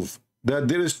proof that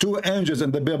there is two angels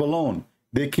in the Babylon,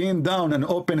 they came down and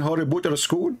opened Harry Potter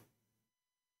school?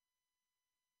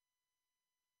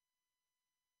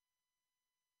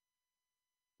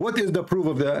 What is the proof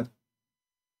of that?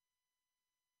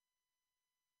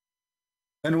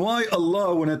 And why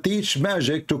Allah want to teach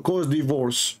magic to cause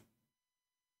divorce?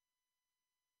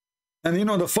 And you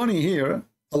know the funny here,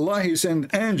 Allah, he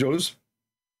sent angels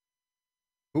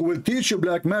who will teach you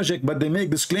black magic, but they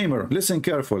make disclaimer. Listen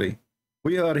carefully.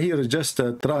 We are here just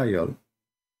a trial.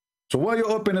 So why you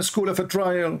open a school of a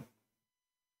trial?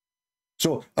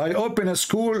 So I open a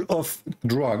school of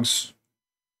drugs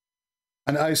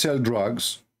and I sell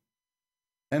drugs.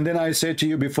 And then I say to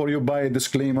you before you buy a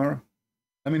disclaimer.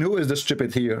 I mean, who is the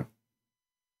stupid here?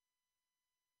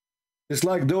 It's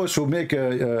like those who make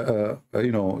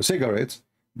cigarettes.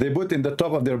 They put in the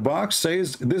top of their box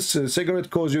says this cigarette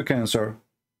causes you cancer.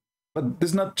 But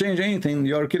does not change anything.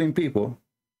 You are killing people.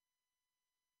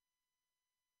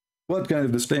 What kind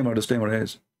of disclaimer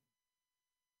is?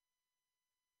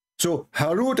 So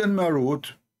Harut and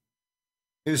Marut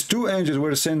is two angels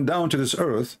were sent down to this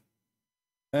earth,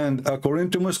 and according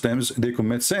to Muslims, they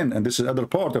commit sin. And this is other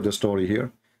part of the story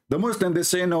here. The Muslims, they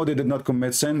say, no, they did not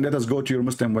commit sin. Let us go to your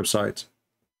Muslim website.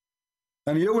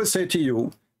 And you will say to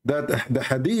you that the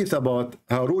hadith about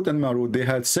Harut and Marut, they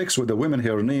had sex with a woman,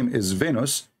 her name is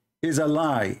Venus, is a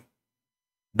lie.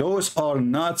 Those are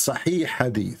not Sahih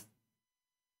hadith.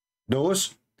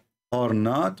 Those are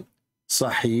not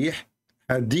Sahih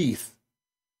hadith.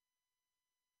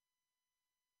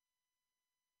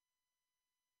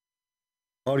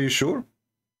 Are you sure?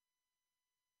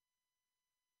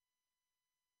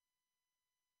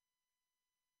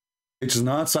 It's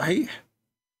not Sahih.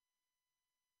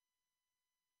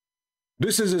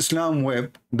 This is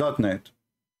islamweb.net.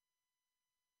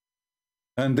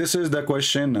 And this is the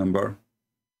question number.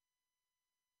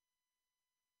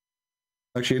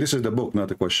 Actually, this is the book, not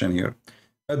the question here.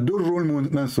 الدر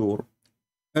المنثور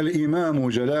الإمام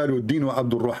جلال الدين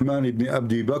عبد الرحمن بن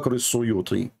عبد بكر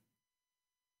السيوطي.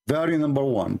 Volume number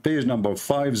 1, page number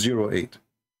 508.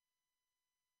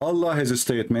 Allah has a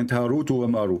statement, Harut wa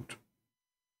Marut.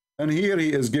 And here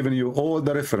he is giving you all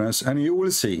the reference, and you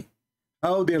will see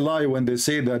how they lie when they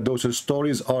say that those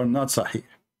stories are not sahih.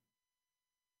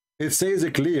 It says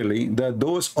clearly that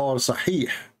those are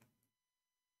sahih.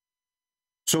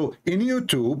 So in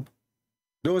YouTube,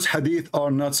 those hadith are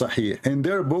not sahih. In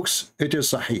their books, it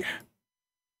is sahih.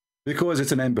 Because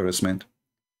it's an embarrassment.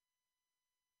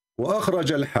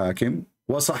 وأخرج الحاكم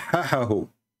وصححه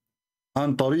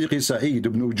عن طريق سعيد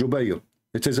بن جبير.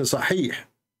 It is a sahih.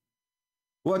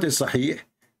 What is sahih?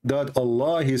 That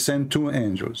Allah, he sent two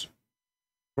angels.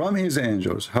 From his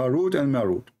angels, Harut and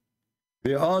Marut.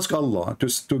 They ask Allah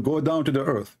to go down to the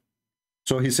earth.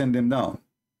 So he sent them down.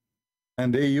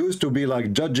 And they used to be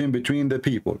like judging between the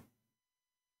people.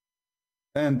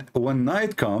 And when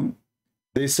night come,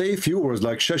 they say few words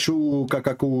like shashu,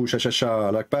 kakaku,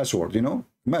 shashasha, like password, you know,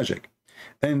 magic.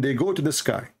 And they go to the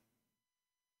sky.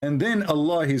 And then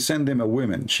Allah, he sent them a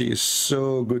woman. She is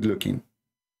so good looking.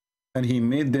 And he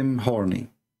made them horny.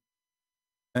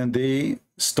 And they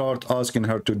start asking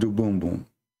her to do boom boom.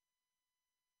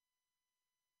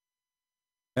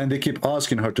 And they keep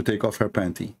asking her to take off her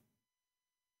panty.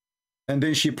 And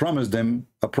then she promised them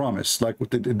a promise, like a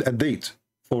date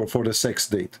for the sex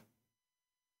date.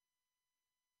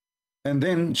 And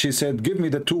then she said, give me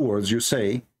the two words you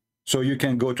say so you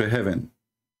can go to heaven.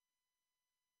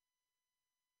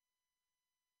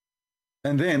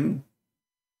 And then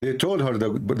they told her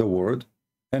the word.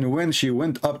 And when she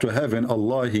went up to heaven,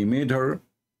 Allah, he made her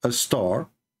a star.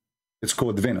 It's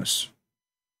called Venus.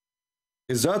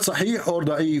 Is that sahih or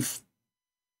da'if?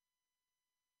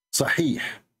 Sahih.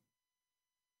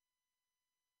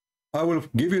 I will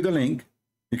give you the link.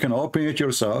 You can open it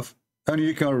yourself and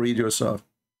you can read yourself.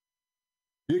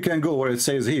 You can go where it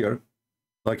says here,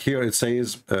 like here it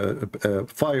says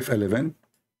 511.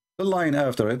 The line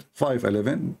after it,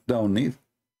 511, down neath.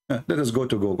 Let us go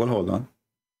to Google. Hold on.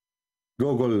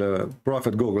 Google,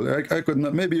 Prophet Google. I could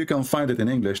not, maybe you can find it in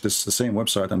English. This is the same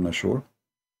website, I'm not sure.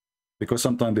 Because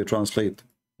sometimes they translate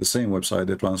the same website,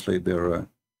 they translate their, you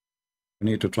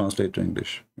need to translate to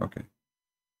English. Okay.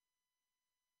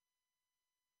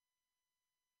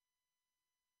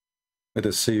 Let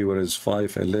us see where is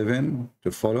 511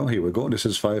 to follow. Here we go. This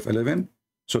is 511.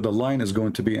 So the line is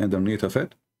going to be underneath of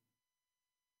it.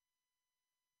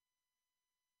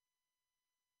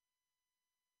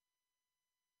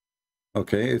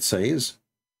 Okay, it says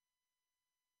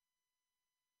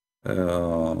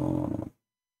Al-Hakam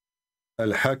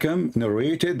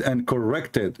narrated and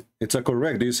corrected. It's a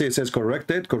correct. Do you see it says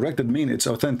corrected? Corrected means it's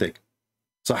authentic.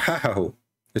 Sahahahu.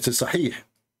 It's a sahih.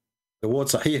 The word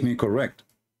sahih means correct.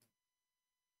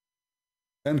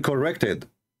 And corrected.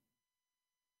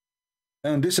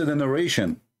 And this is the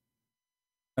narration.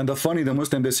 And the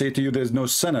Muslim, they say to you there's no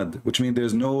sanad, which means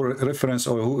there's no reference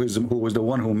or who was the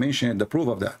one who mentioned the proof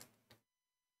of that.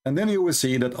 And then you will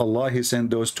see that Allah, he sent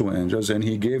those two angels and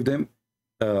he gave them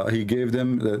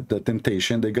the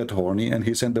temptation. They got horny and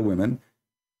he sent the women,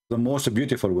 the most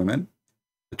beautiful women,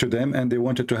 to them, and they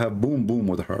wanted to have boom boom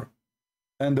with her.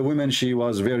 And the woman, she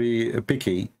was very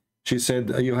picky. She said,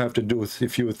 you have to do a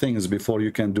few things before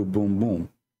you can do boom boom.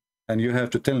 And you have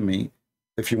to tell me,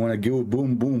 if you want to go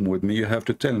boom boom with me, you have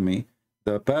to tell me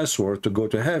the password to go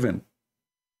to heaven.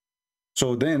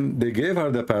 So then they gave her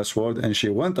the password and she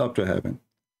went up to heaven.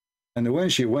 And when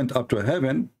she went up to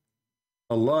heaven,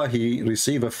 Allah, he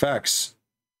received a fax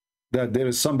that there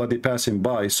is somebody passing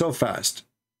by so fast.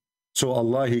 So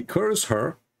Allah, he cursed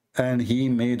her and he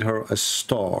made her a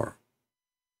star.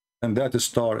 And that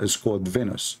star is called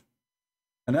Venus.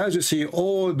 And as you see,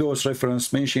 all those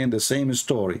references mention the same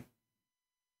story.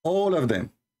 All of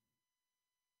them.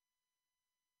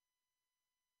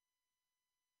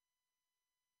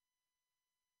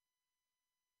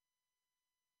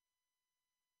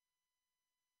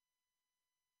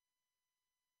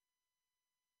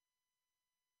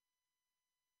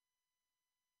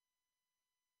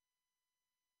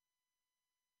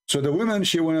 So the women,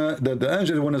 the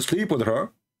angels want to sleep with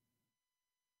her,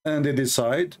 and they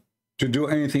decide to do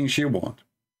anything she wants.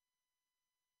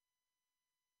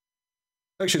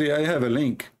 Actually, I have a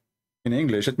link in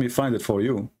English. Let me find it for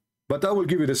you. But I will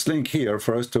give you this link here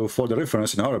first for the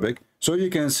reference in Arabic, so you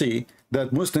can see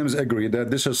that Muslims agree that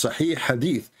this is Sahih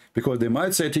Hadith, because they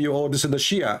might say to you, oh, this is the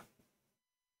Shia.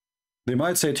 They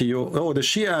might say to you, oh, the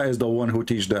Shia is the one who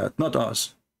teach that, not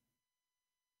us.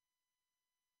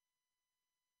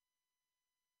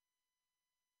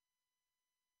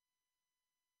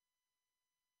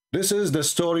 This is the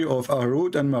story of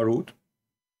Harut and Marut.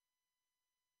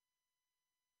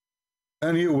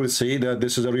 And you will see that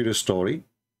this is a real story,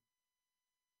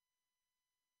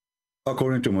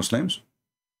 according to Muslims.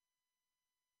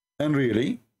 And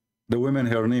really, the woman,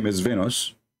 her name is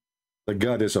Venus, the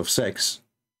goddess of sex.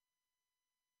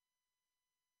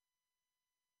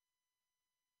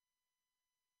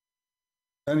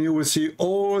 And you will see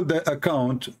all the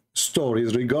account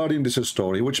stories regarding this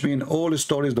story, which mean all the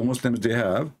stories the Muslims they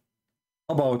have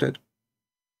about it.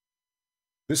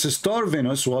 This star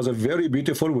Venus was a very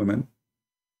beautiful woman.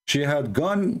 She had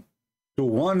gone to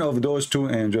one of those two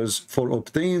angels for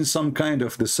obtaining some kind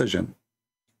of decision.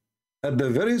 At the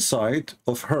very sight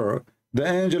of her, the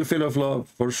angel fell of love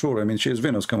for sure. I mean, she is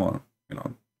Venus, come on. You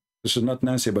know, this is not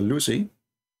Nancy, but Lucy.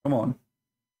 Come on.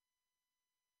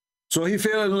 So he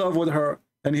fell in love with her,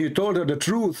 and he told her the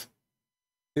truth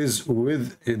is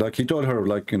with, like he told her,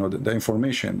 like, you know, the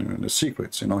information, the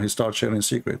secrets, you know, he starts sharing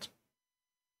secrets.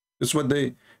 It's what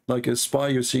they, like a spy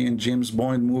you see in James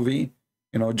Bond movie.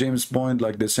 You know, James Bond,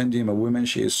 like they send him a woman,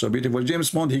 she is so beautiful.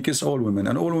 James Bond, he kisses all women,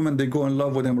 and all women, they go in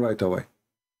love with him right away.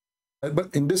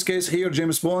 But in this case here,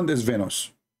 James Bond is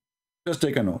Venus. Just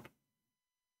take a note.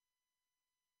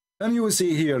 And you will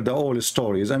see here the old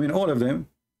stories. I mean, all of them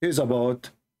is about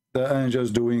the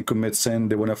angels commit sin,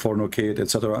 they want to fornicate,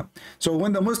 etc. So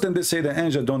when the Muslims, they say the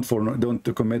angels don't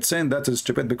commit sin, that is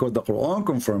stupid, because the Quran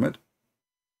confirm it.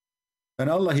 And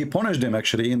Allah, he punished them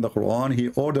actually in the Quran. He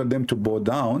ordered them to bow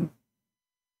down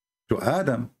to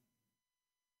Adam.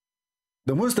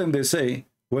 The Muslim, they say,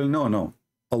 well, no.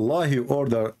 Allah, he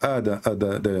ordered Adam,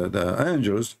 the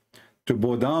angels to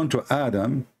bow down to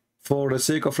Adam for the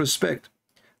sake of respect.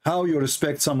 How you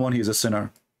respect someone, he's a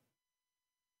sinner?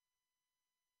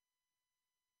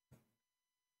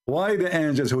 Why the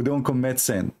angels who don't commit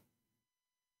sin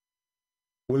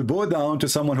will bow down to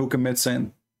someone who commits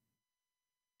sin?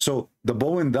 So the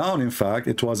bowing down, in fact,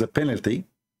 it was a penalty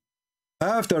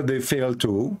after they fail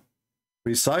to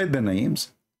recite the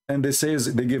names, and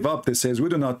they give up. They says, we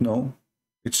do not know,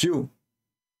 it's you.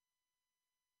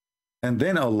 And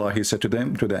then Allah, he said to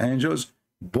them, to the angels,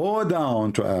 bow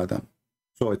down to Adam.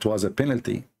 So it was a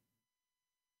penalty.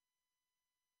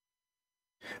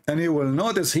 And you will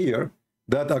notice here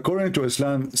that according to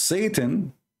Islam,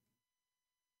 Satan,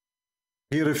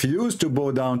 he refused to bow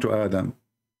down to Adam.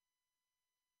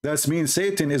 That means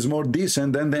Satan is more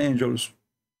decent than the angels.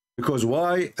 Because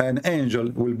why an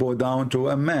angel will bow down to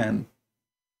a man?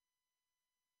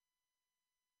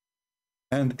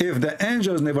 And if the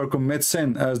angels never commit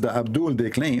sin, as the Abdul they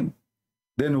claim,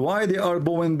 then why they are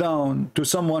bowing down to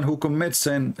someone who commits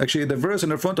sin? Actually, the verse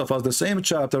in front of us, the same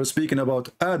chapter, speaking about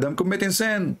Adam committing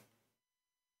sin.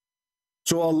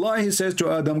 So Allah, he says to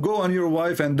Adam, go on your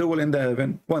wife and dwell in the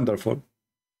heaven. Wonderful.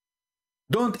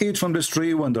 Don't eat from this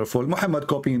tree. Wonderful. Muhammad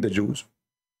copying the Jews.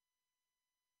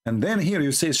 And then here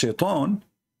you say Shaitan,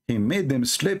 he made them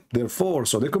slip, therefore,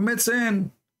 so they commit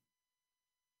sin.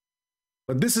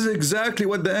 But this is exactly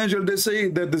what the angel, they say,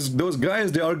 that those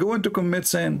guys, they are going to commit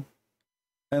sin.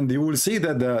 And you will see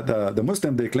that the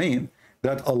Muslim, they claim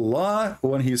that Allah,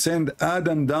 when he sent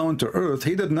Adam down to earth,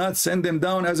 he did not send them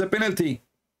down as a penalty.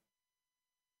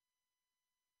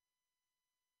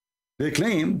 They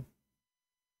claim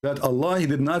that Allah, he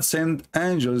did not send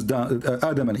angels down,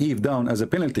 Adam and Eve down as a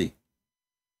penalty.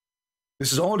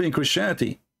 This is only in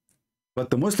Christianity. But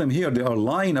the Muslim here, they are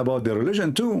lying about their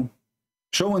religion too,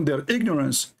 showing their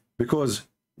ignorance, because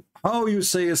how you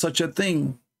say such a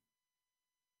thing?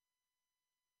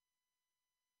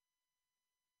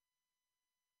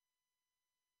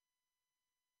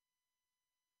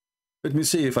 Let me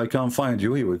see if I can find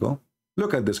you. Here we go.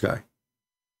 Look at this guy.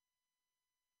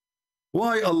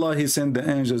 Why Allah, he sent the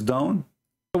angels down?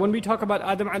 When we talk about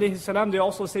Adam alayhi salam, they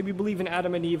also say we believe in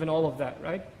Adam and Eve and all of that,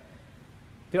 right?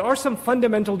 There are some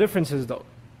fundamental differences though.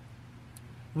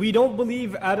 We don't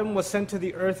believe Adam was sent to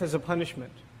the earth as a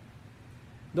punishment.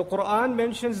 The Quran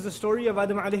mentions the story of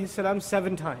Adam alayhi salam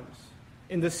 7 times.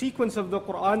 In the sequence of the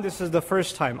Quran, this is the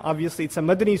first time. Obviously, it's a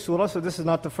Madani surah, so this is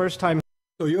not the first time.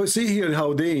 So you see here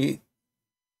how they,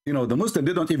 you know, the Muslims,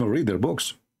 they don't even read their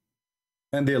books.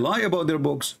 And they lie about their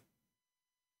books.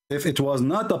 If it was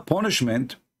not a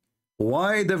punishment,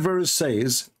 why the verse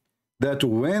says that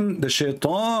when the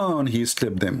Shaitan, he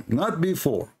slipped them, not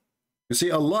before. You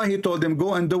see, Allah, he told them,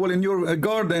 go and dwell in your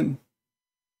garden.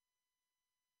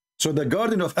 So the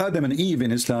garden of Adam and Eve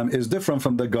in Islam is different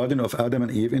from the garden of Adam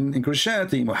and Eve in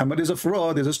Christianity. Muhammad is a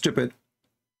fraud, is a stupid.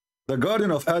 The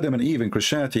Garden of Adam and Eve in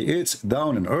Christianity, it's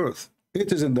down in earth.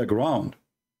 It is in the ground.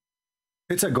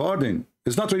 It's a garden.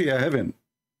 It's not really a heaven,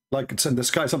 like it's in the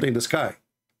sky, something in the sky.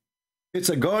 It's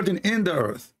a garden in the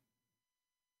earth.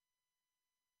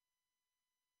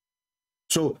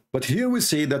 So, but here we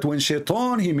see that when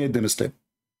Shaitan, he made them slip.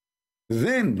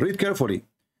 Then, read carefully,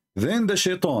 then the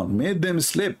Shaitan made them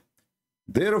slip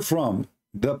therefrom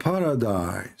the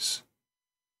paradise.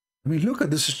 I mean, look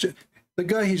at this. The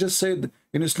guy, he just said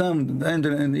in Islam,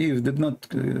 Adam and Eve did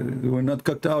not, were not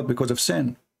cut out because of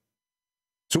sin.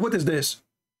 So what is this?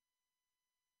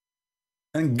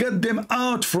 And get them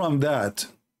out from that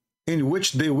in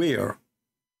which they were.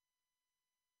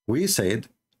 We said,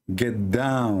 get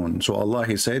down. So Allah,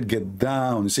 he said, get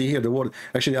down. See here the word.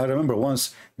 Actually, I remember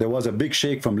once there was a big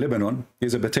sheikh from Lebanon.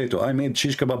 He's a potato. I made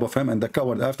shish kebab of him, and the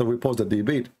coward, after we posted the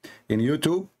debate in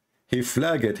YouTube, he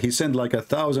flagged it. He sent like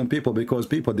 1,000 people, because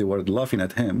people, they were laughing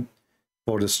at him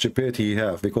for the stupidity he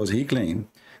have, because he claimed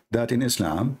that in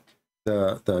Islam,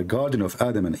 the garden of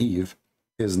Adam and Eve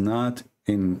is not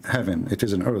in heaven. It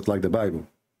is in earth, like the Bible.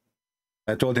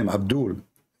 I told him, Abdul,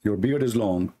 your beard is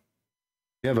long.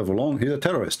 You have a long, he's a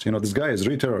terrorist. You know, this guy is a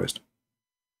real terrorist.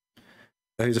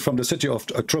 He's from the city of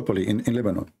Tripoli in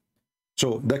Lebanon.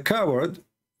 So the coward,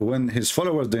 when his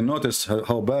followers, they noticed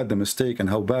how bad the mistake and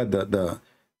how bad the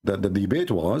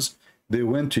debate was, they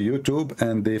went to YouTube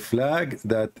and they flagged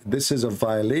that this is a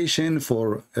violation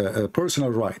for personal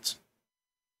rights.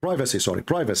 Privacy, sorry,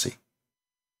 privacy.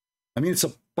 I mean, it's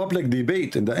a public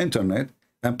debate in the internet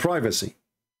and privacy.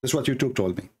 That's what YouTube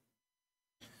told me.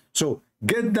 So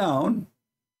get down.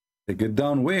 They get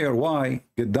down where? Why?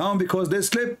 Get down because they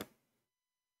slip.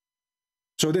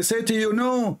 So they say to you,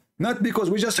 no, not because,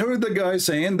 we just heard the guy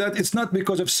saying that it's not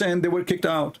because of sin they were kicked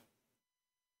out.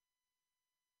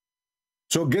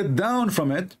 So get down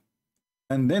from it.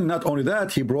 And then not only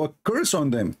that, he brought curse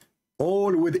on them,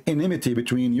 all with enmity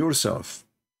between yourself.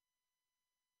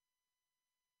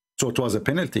 So it was a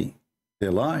penalty. They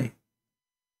lie.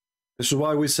 This is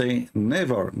why we say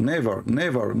never, never,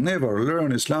 never, never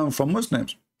learn Islam from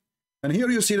Muslims. And here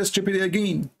you see the stupidity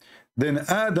again. Then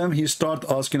Adam, he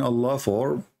started asking Allah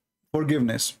for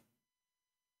forgiveness.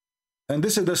 And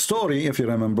this is the story, if you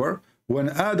remember, when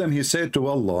Adam, he said to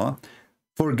Allah,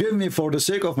 forgive me for the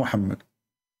sake of Muhammad.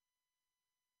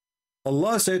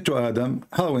 Allah said to Adam,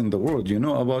 how in the world you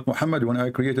know about Muhammad when I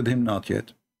created him? Not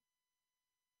yet.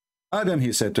 Adam,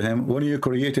 he said to him, when you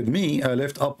created me, I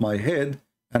lifted up my head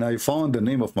and I found the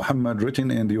name of Muhammad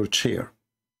written in your chair.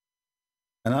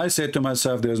 And I said to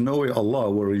myself, there's no way Allah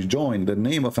will rejoin the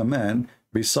name of a man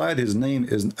beside his name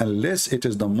unless it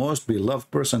is the most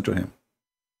beloved person to him.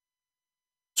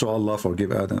 So Allah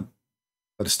forgive Adam.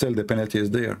 But still the penalty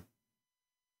is there.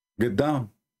 Get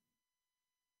down.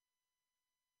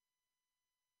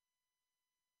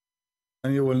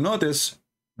 And you will notice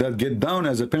that get down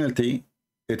as a penalty,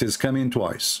 it is coming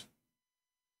twice.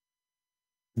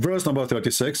 Verse number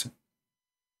 36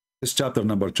 is chapter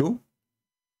number 2.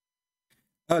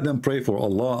 Adam prayed for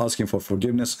Allah, asking for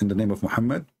forgiveness in the name of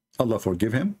Muhammad. Allah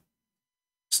forgive him.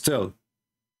 Still,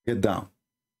 get down.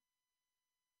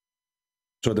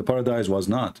 So the paradise was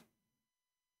not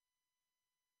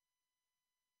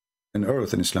in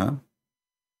earth in Islam,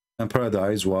 and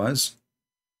paradise was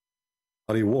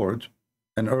a reward,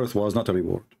 and earth was not a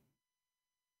reward.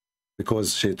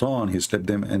 Because Shaitan, he slipped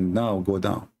them, and now go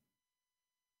down.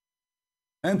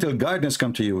 Until guidance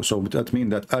come to you. So that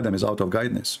means that Adam is out of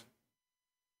guidance.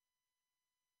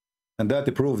 And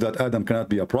that proves that Adam cannot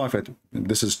be a prophet.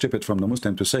 This is stupid from the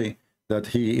Muslim to say that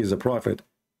he is a prophet.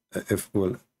 If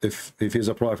he's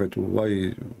a prophet,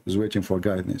 why is waiting for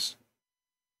guidance?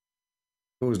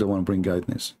 Who is the one bring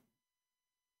guidance?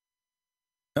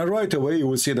 And right away you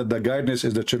will see that the guidance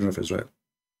is the children of Israel.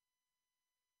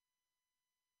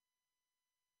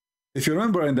 If you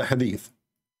remember in the hadith,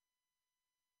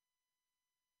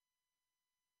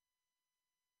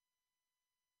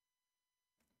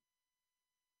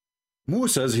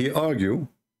 Moses, he argued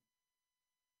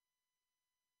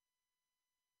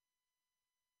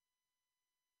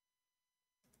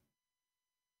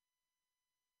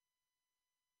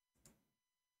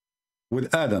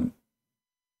with Adam.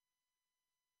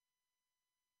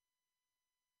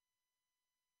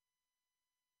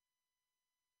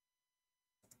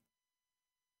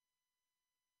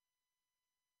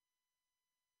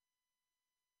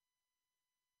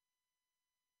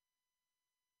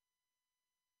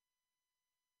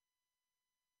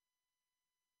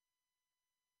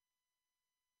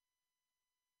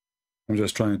 I'm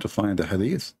just trying to find the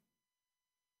hadith.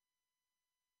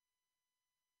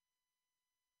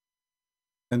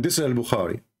 And this is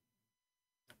Al-Bukhari.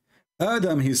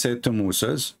 Adam, he said to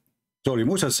Moses, Sorry,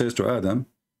 Musa says to Adam,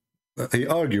 he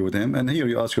argued with him, and here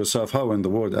you ask yourself, how in the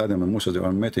world Adam and Musa they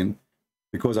are meeting?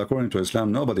 Because according to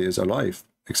Islam, nobody is alive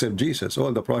except Jesus.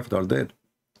 All the prophets are dead.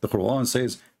 The Quran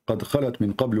says, قَدْ خَلَتْ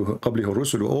مِنْ قَبْلِهِ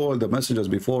الرُّسُلُ. All the messengers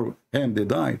before him, they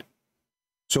died.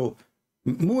 So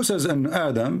Moses and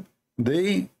Adam,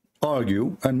 they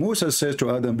argue, and Moses says to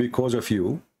Adam, because of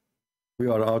you, we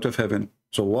are out of heaven.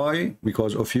 So why?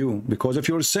 Because of you. Because of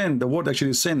your sin. The word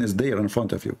actually sin is there in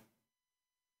front of you.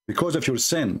 Because of your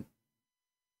sin.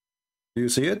 Do you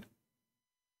see it?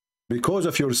 Because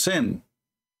of your sin.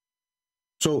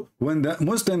 So when the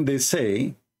Muslim, they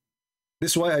say,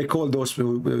 this is why I call those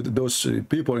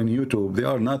people in YouTube, they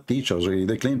are not teachers really.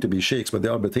 They claim to be sheikhs, but they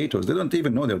are potatoes. They don't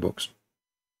even know their books.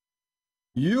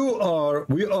 We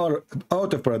are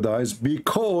out of paradise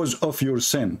because of your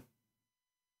sin.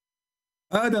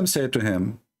 Adam said to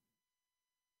him,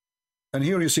 and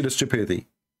here you see the stupidity,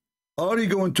 are you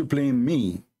going to blame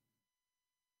me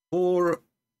for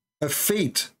a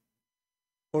fate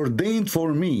ordained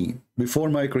for me before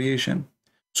my creation?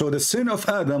 So the sin of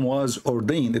Adam was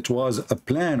ordained. It was a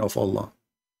plan of Allah.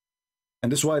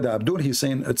 And this is why the Abdul, he's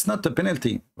saying it's not a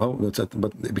penalty,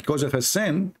 but because of his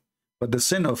sin, but the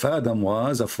sin of Adam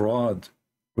was a fraud,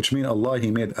 which means Allah,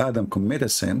 he made Adam commit a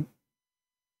sin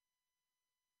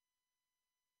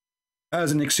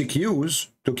as an excuse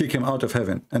to kick him out of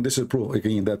heaven. And this is proof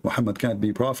again that Muhammad can't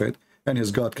be prophet and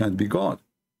his God can't be God.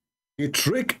 He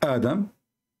tricked Adam.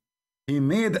 He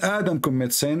made Adam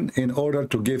commit sin in order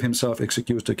to give himself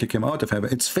excuse to kick him out of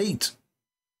heaven. It's fate.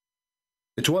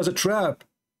 It was a trap.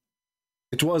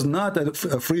 It was not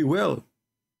a free will.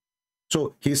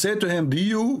 So he said to him, do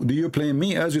you blame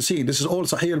me? As you see, this is all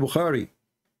Sahih al-Bukhari.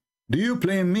 Do you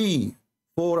blame me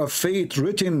for a fate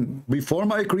written before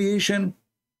my creation?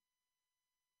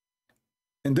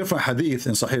 In different hadith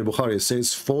in Sahih al-Bukhari, it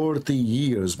says 40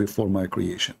 years before my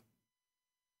creation.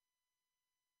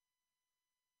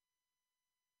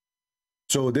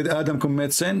 So did Adam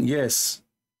commit sin? Yes.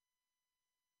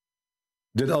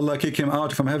 Did Allah kick him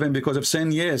out from heaven because of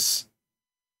sin? Yes.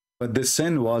 But this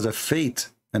sin was a fate.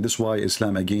 And this is why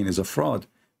Islam again is a fraud.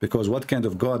 Because what kind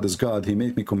of God is God? He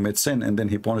made me commit sin and then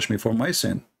he punished me for my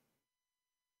sin.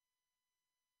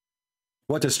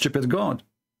 What a stupid God.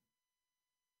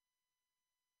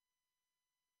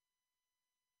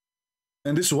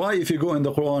 And this is why if you go in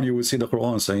the Quran, you will see the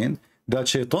Quran saying that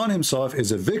Shaitan himself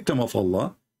is a victim of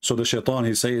Allah. So the Shaitan,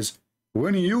 he says,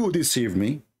 when you deceive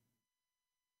me,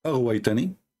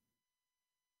 أغويتني.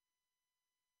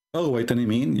 أغويتني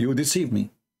mean you deceive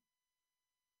me.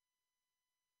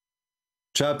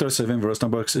 Chapter 7, verse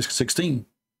number 16.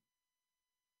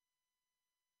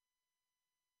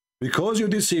 Because you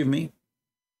deceive me,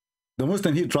 the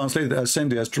Muslim here translated as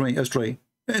send you astray.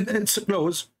 And it's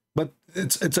close, but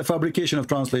it's a fabrication of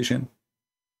translation.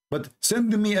 But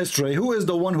send me astray. Who is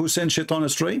the one who sent Shaitan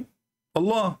astray?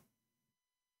 Allah.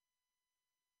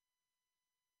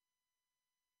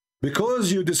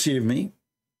 Because you deceive me,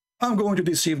 I'm going to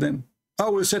deceive them. I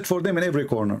will set for them in every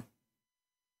corner.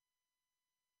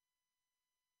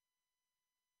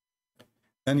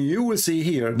 And you will see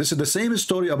here, this is the same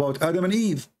story about Adam and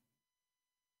Eve.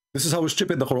 This is how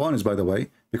stupid the Quran is, by the way,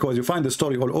 because you find the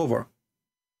story all over.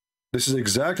 This is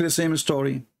exactly the same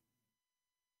story.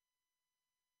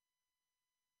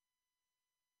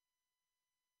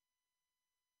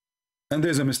 And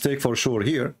there's a mistake for sure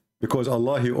here, because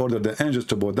Allah, he ordered the angels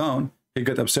to bow down. He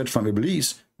got upset from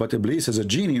Iblis, but Iblis is a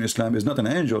genie in Islam, is not an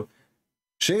angel.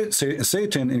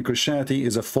 Satan in Christianity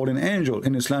is a fallen angel.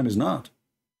 In Islam is not.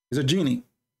 He's a genie.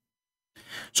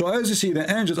 So as you see, the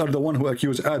angels are the one who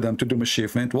accused Adam to do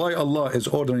mischievement. Why Allah is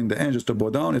ordering the angels to bow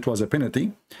down? It was a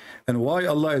penalty. And why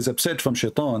Allah is upset from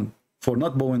Shaitan for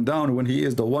not bowing down when he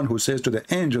is the one who says to the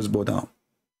angels bow down.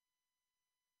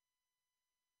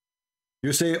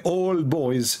 You say all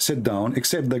boys sit down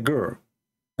except the girl.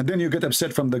 And then you get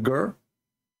upset from the girl.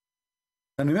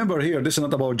 And remember here, this is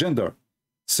not about gender.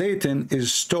 Satan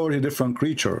is totally different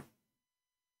creature.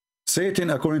 Satan,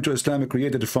 according to Islam, is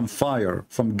created from fire,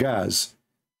 from gas.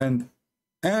 And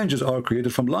angels are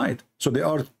created from light. So they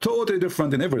are totally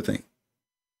different in everything.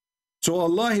 So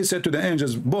Allah, he said to the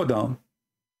angels, bow down.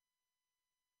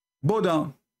 Bow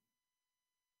down.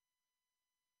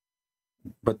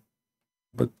 But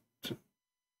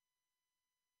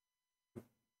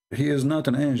he is not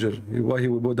an angel. Why he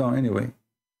will bow down anyway?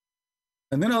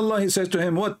 And then Allah, he says to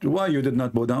him, what? Why you did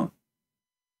not bow down?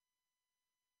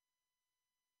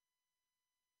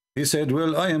 He said,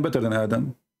 well, I am better than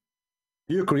Adam.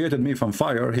 You created me from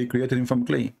fire. He created him from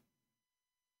clay.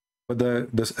 But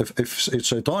if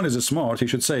Shaitan is smart, he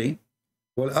should say,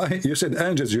 well, you said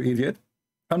angels, you idiot.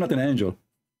 I'm not an angel.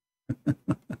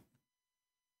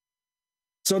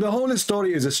 So the whole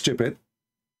story is stupid.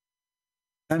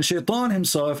 And Shaitan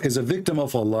himself is a victim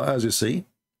of Allah, as you see.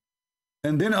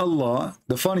 And then Allah,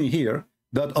 the funny here,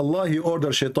 that Allah, he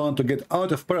ordered Shaitan to get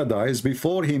out of paradise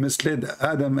before he misled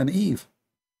Adam and Eve.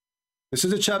 This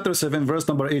is chapter 7, verse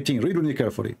number 18. Read with me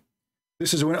carefully.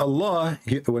 This is when Allah,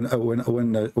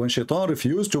 when Shaitan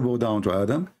refused to bow down to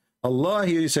Adam, Allah,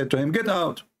 he said to him, get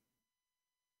out.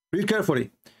 Read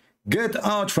carefully. Get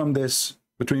out from this,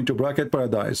 between two bracket,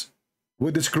 paradise,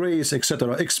 with disgrace,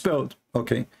 etc., expelled.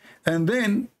 Okay. And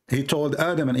then he told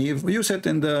Adam and Eve, you sit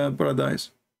in the paradise.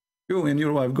 You and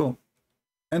your wife go.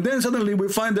 And then suddenly we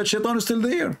find that Shaitan is still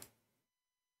there.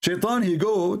 Shaitan, he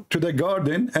go to the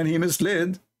garden and he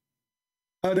misled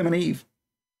Adam and Eve.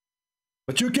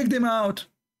 But you kicked him out.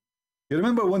 You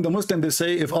remember when the Muslims, they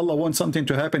say, if Allah wants something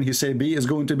to happen, he say B is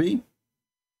going to be.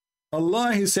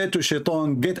 Allah, he said to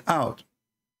Shaitan, get out.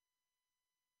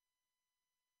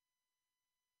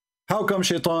 How come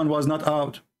Shaitan was not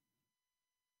out?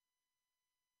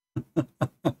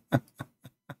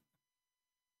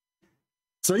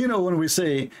 So, you know, when we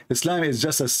say Islam is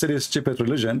just a silly, stupid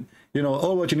religion, you know,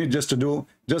 all what you need just to do,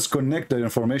 just connect the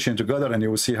information together and you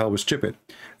will see how it's stupid.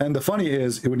 And the funny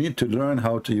is, you need to learn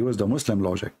how to use the Muslim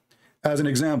logic. As an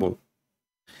example,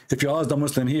 if you ask the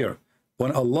Muslim here,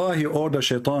 when Allah, he ordered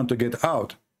Shaitan to get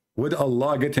out, would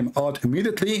Allah get him out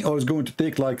immediately, or is going to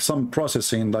take like some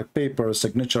processing, like papers,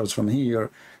 signatures from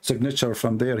here, signature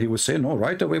from there? He would say, no,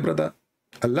 right away, brother.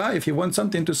 Allah, if he wants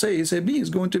something to say, he say B is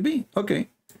going to be. Okay.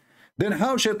 Then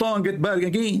how Shaitan get back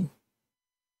again?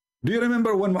 Do you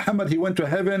remember when Muhammad, he went to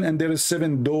heaven and there is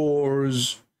 7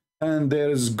 doors and there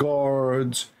is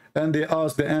guards and they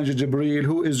asked the angel Jibreel,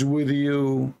 who is with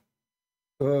you?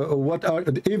 What are,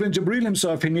 even Jibreel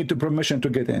himself, he need to permission to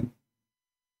get in.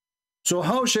 So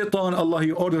how Shaitan, Allah,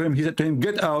 he ordered him, he said to him,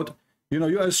 get out. You know,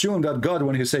 you assume that God,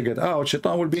 when he say get out,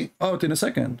 Shaitan will be out in a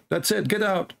second. That's it, get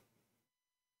out.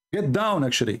 Get down,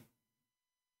 actually.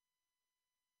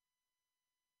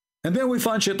 And then we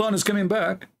find Shaitan is coming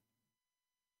back.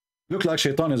 Look like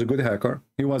Shaitan is a good hacker.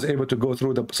 He was able to go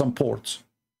through some ports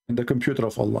in the computer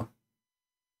of Allah.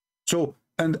 So,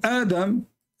 and Adam,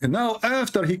 and now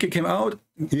after he kicked him out,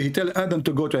 he tell Adam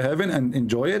to go to heaven and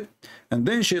enjoy it. And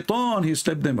then Shaitan, he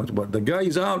stepped them out. But the guy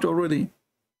is out already.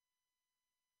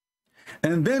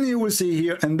 And then you will see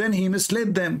here, and then he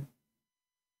misled them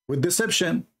with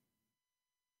deception.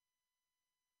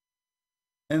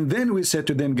 And then we said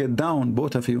to them, get down,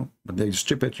 both of you. But they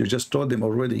stupid, you just told them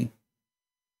already.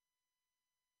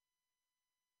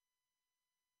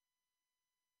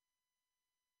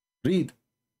 Read.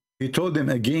 He told them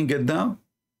again, get down.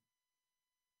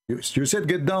 You said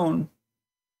get down.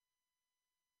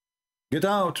 Get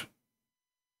out.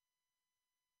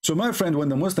 So my friend, when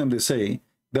the Muslims, they say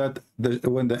that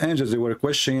when the angels, they were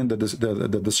questioning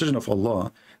the decision of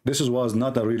Allah, this was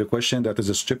not a real question, that is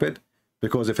a stupid.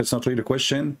 Because if it's not really a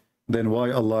question, then why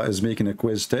Allah is making a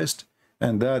quiz test?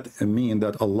 And that means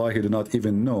that Allah, he did not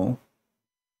even know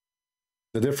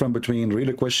the difference between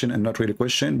really question and not really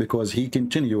question, because he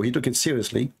took it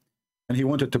seriously, and he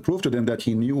wanted to prove to them that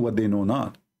he knew what they know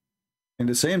not. In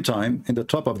the same time, in the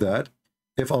top of that,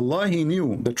 if Allah, he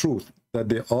knew the truth, that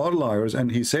they are liars,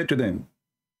 and he said to them,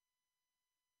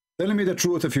 tell me the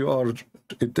truth if you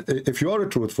are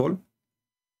truthful,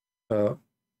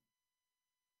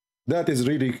 that is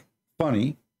really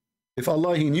funny. If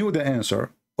Allah, he knew the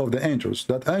answer of the angels,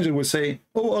 that angel will say,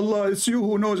 oh Allah, it's you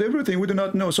who knows everything, we do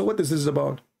not know. So what is this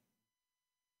about?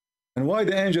 And why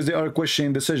the angels, they are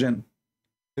questioning decision?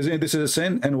 Isn't this a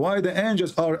sin? And why the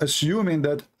angels are assuming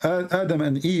that Adam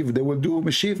and Eve, they will do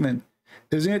mischievement?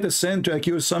 Isn't it a sin to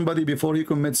accuse somebody before he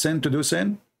commits sin to do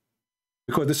sin?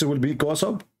 Because this will be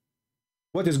gossip.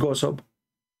 What is gossip?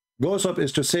 Gossip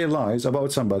is to say lies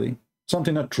about somebody,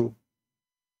 something not true.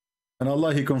 And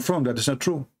Allah, he confirmed that it's not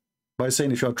true by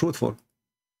saying if you are truthful.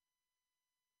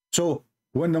 So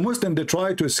when the Muslim, they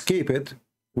try to escape it,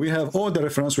 we have all the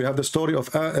reference. We have the story of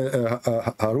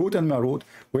Harut and Marut.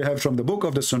 We have from the book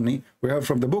of the Sunni. We have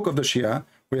from the book of the Shia.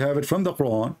 We have it from the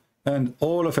Quran. And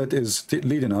all of it is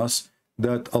leading us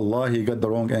that Allah, he got the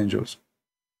wrong angels.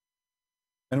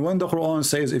 And when the Quran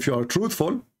says if you are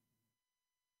truthful,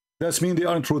 that means they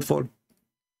aren't truthful.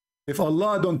 If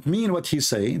Allah don't mean what he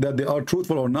say, that they are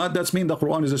truthful or not, that means the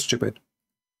Quran is stupid.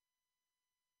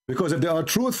 Because if they are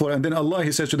truthful, and then Allah,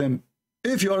 he says to them,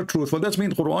 if you are truthful, that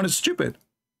means the Quran is stupid.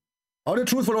 Are they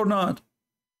truthful or not?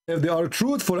 If they are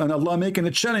truthful, and Allah making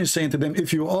a challenge saying to them,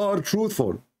 if you are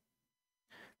truthful.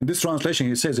 In this translation,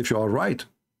 he says, if you are right.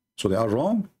 So they are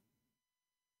wrong.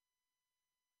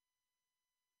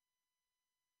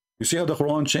 You see how the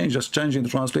Quran changed, just changing the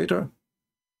translator?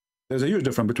 There's a huge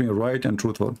difference between right and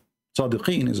truthful.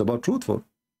 Sadiqeen is about truthful.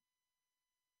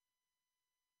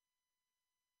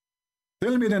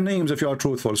 Tell me the names if you are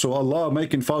truthful. So Allah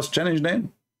making false challenge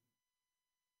then?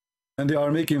 And they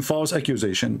are making false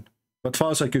accusation. But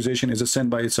false accusation is a sin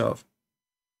by itself.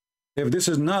 If this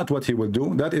is not what he will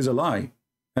do, that is a lie.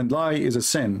 And lie is a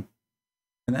sin.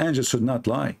 An angel should not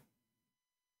lie.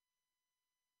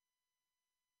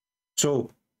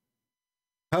 So,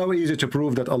 how easy to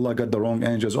prove that Allah got the wrong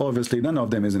angels? Obviously, none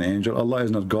of them is an angel. Allah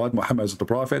is not God. Muhammad is the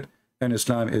Prophet. And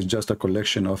Islam is just a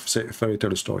collection of fairy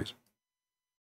tale stories.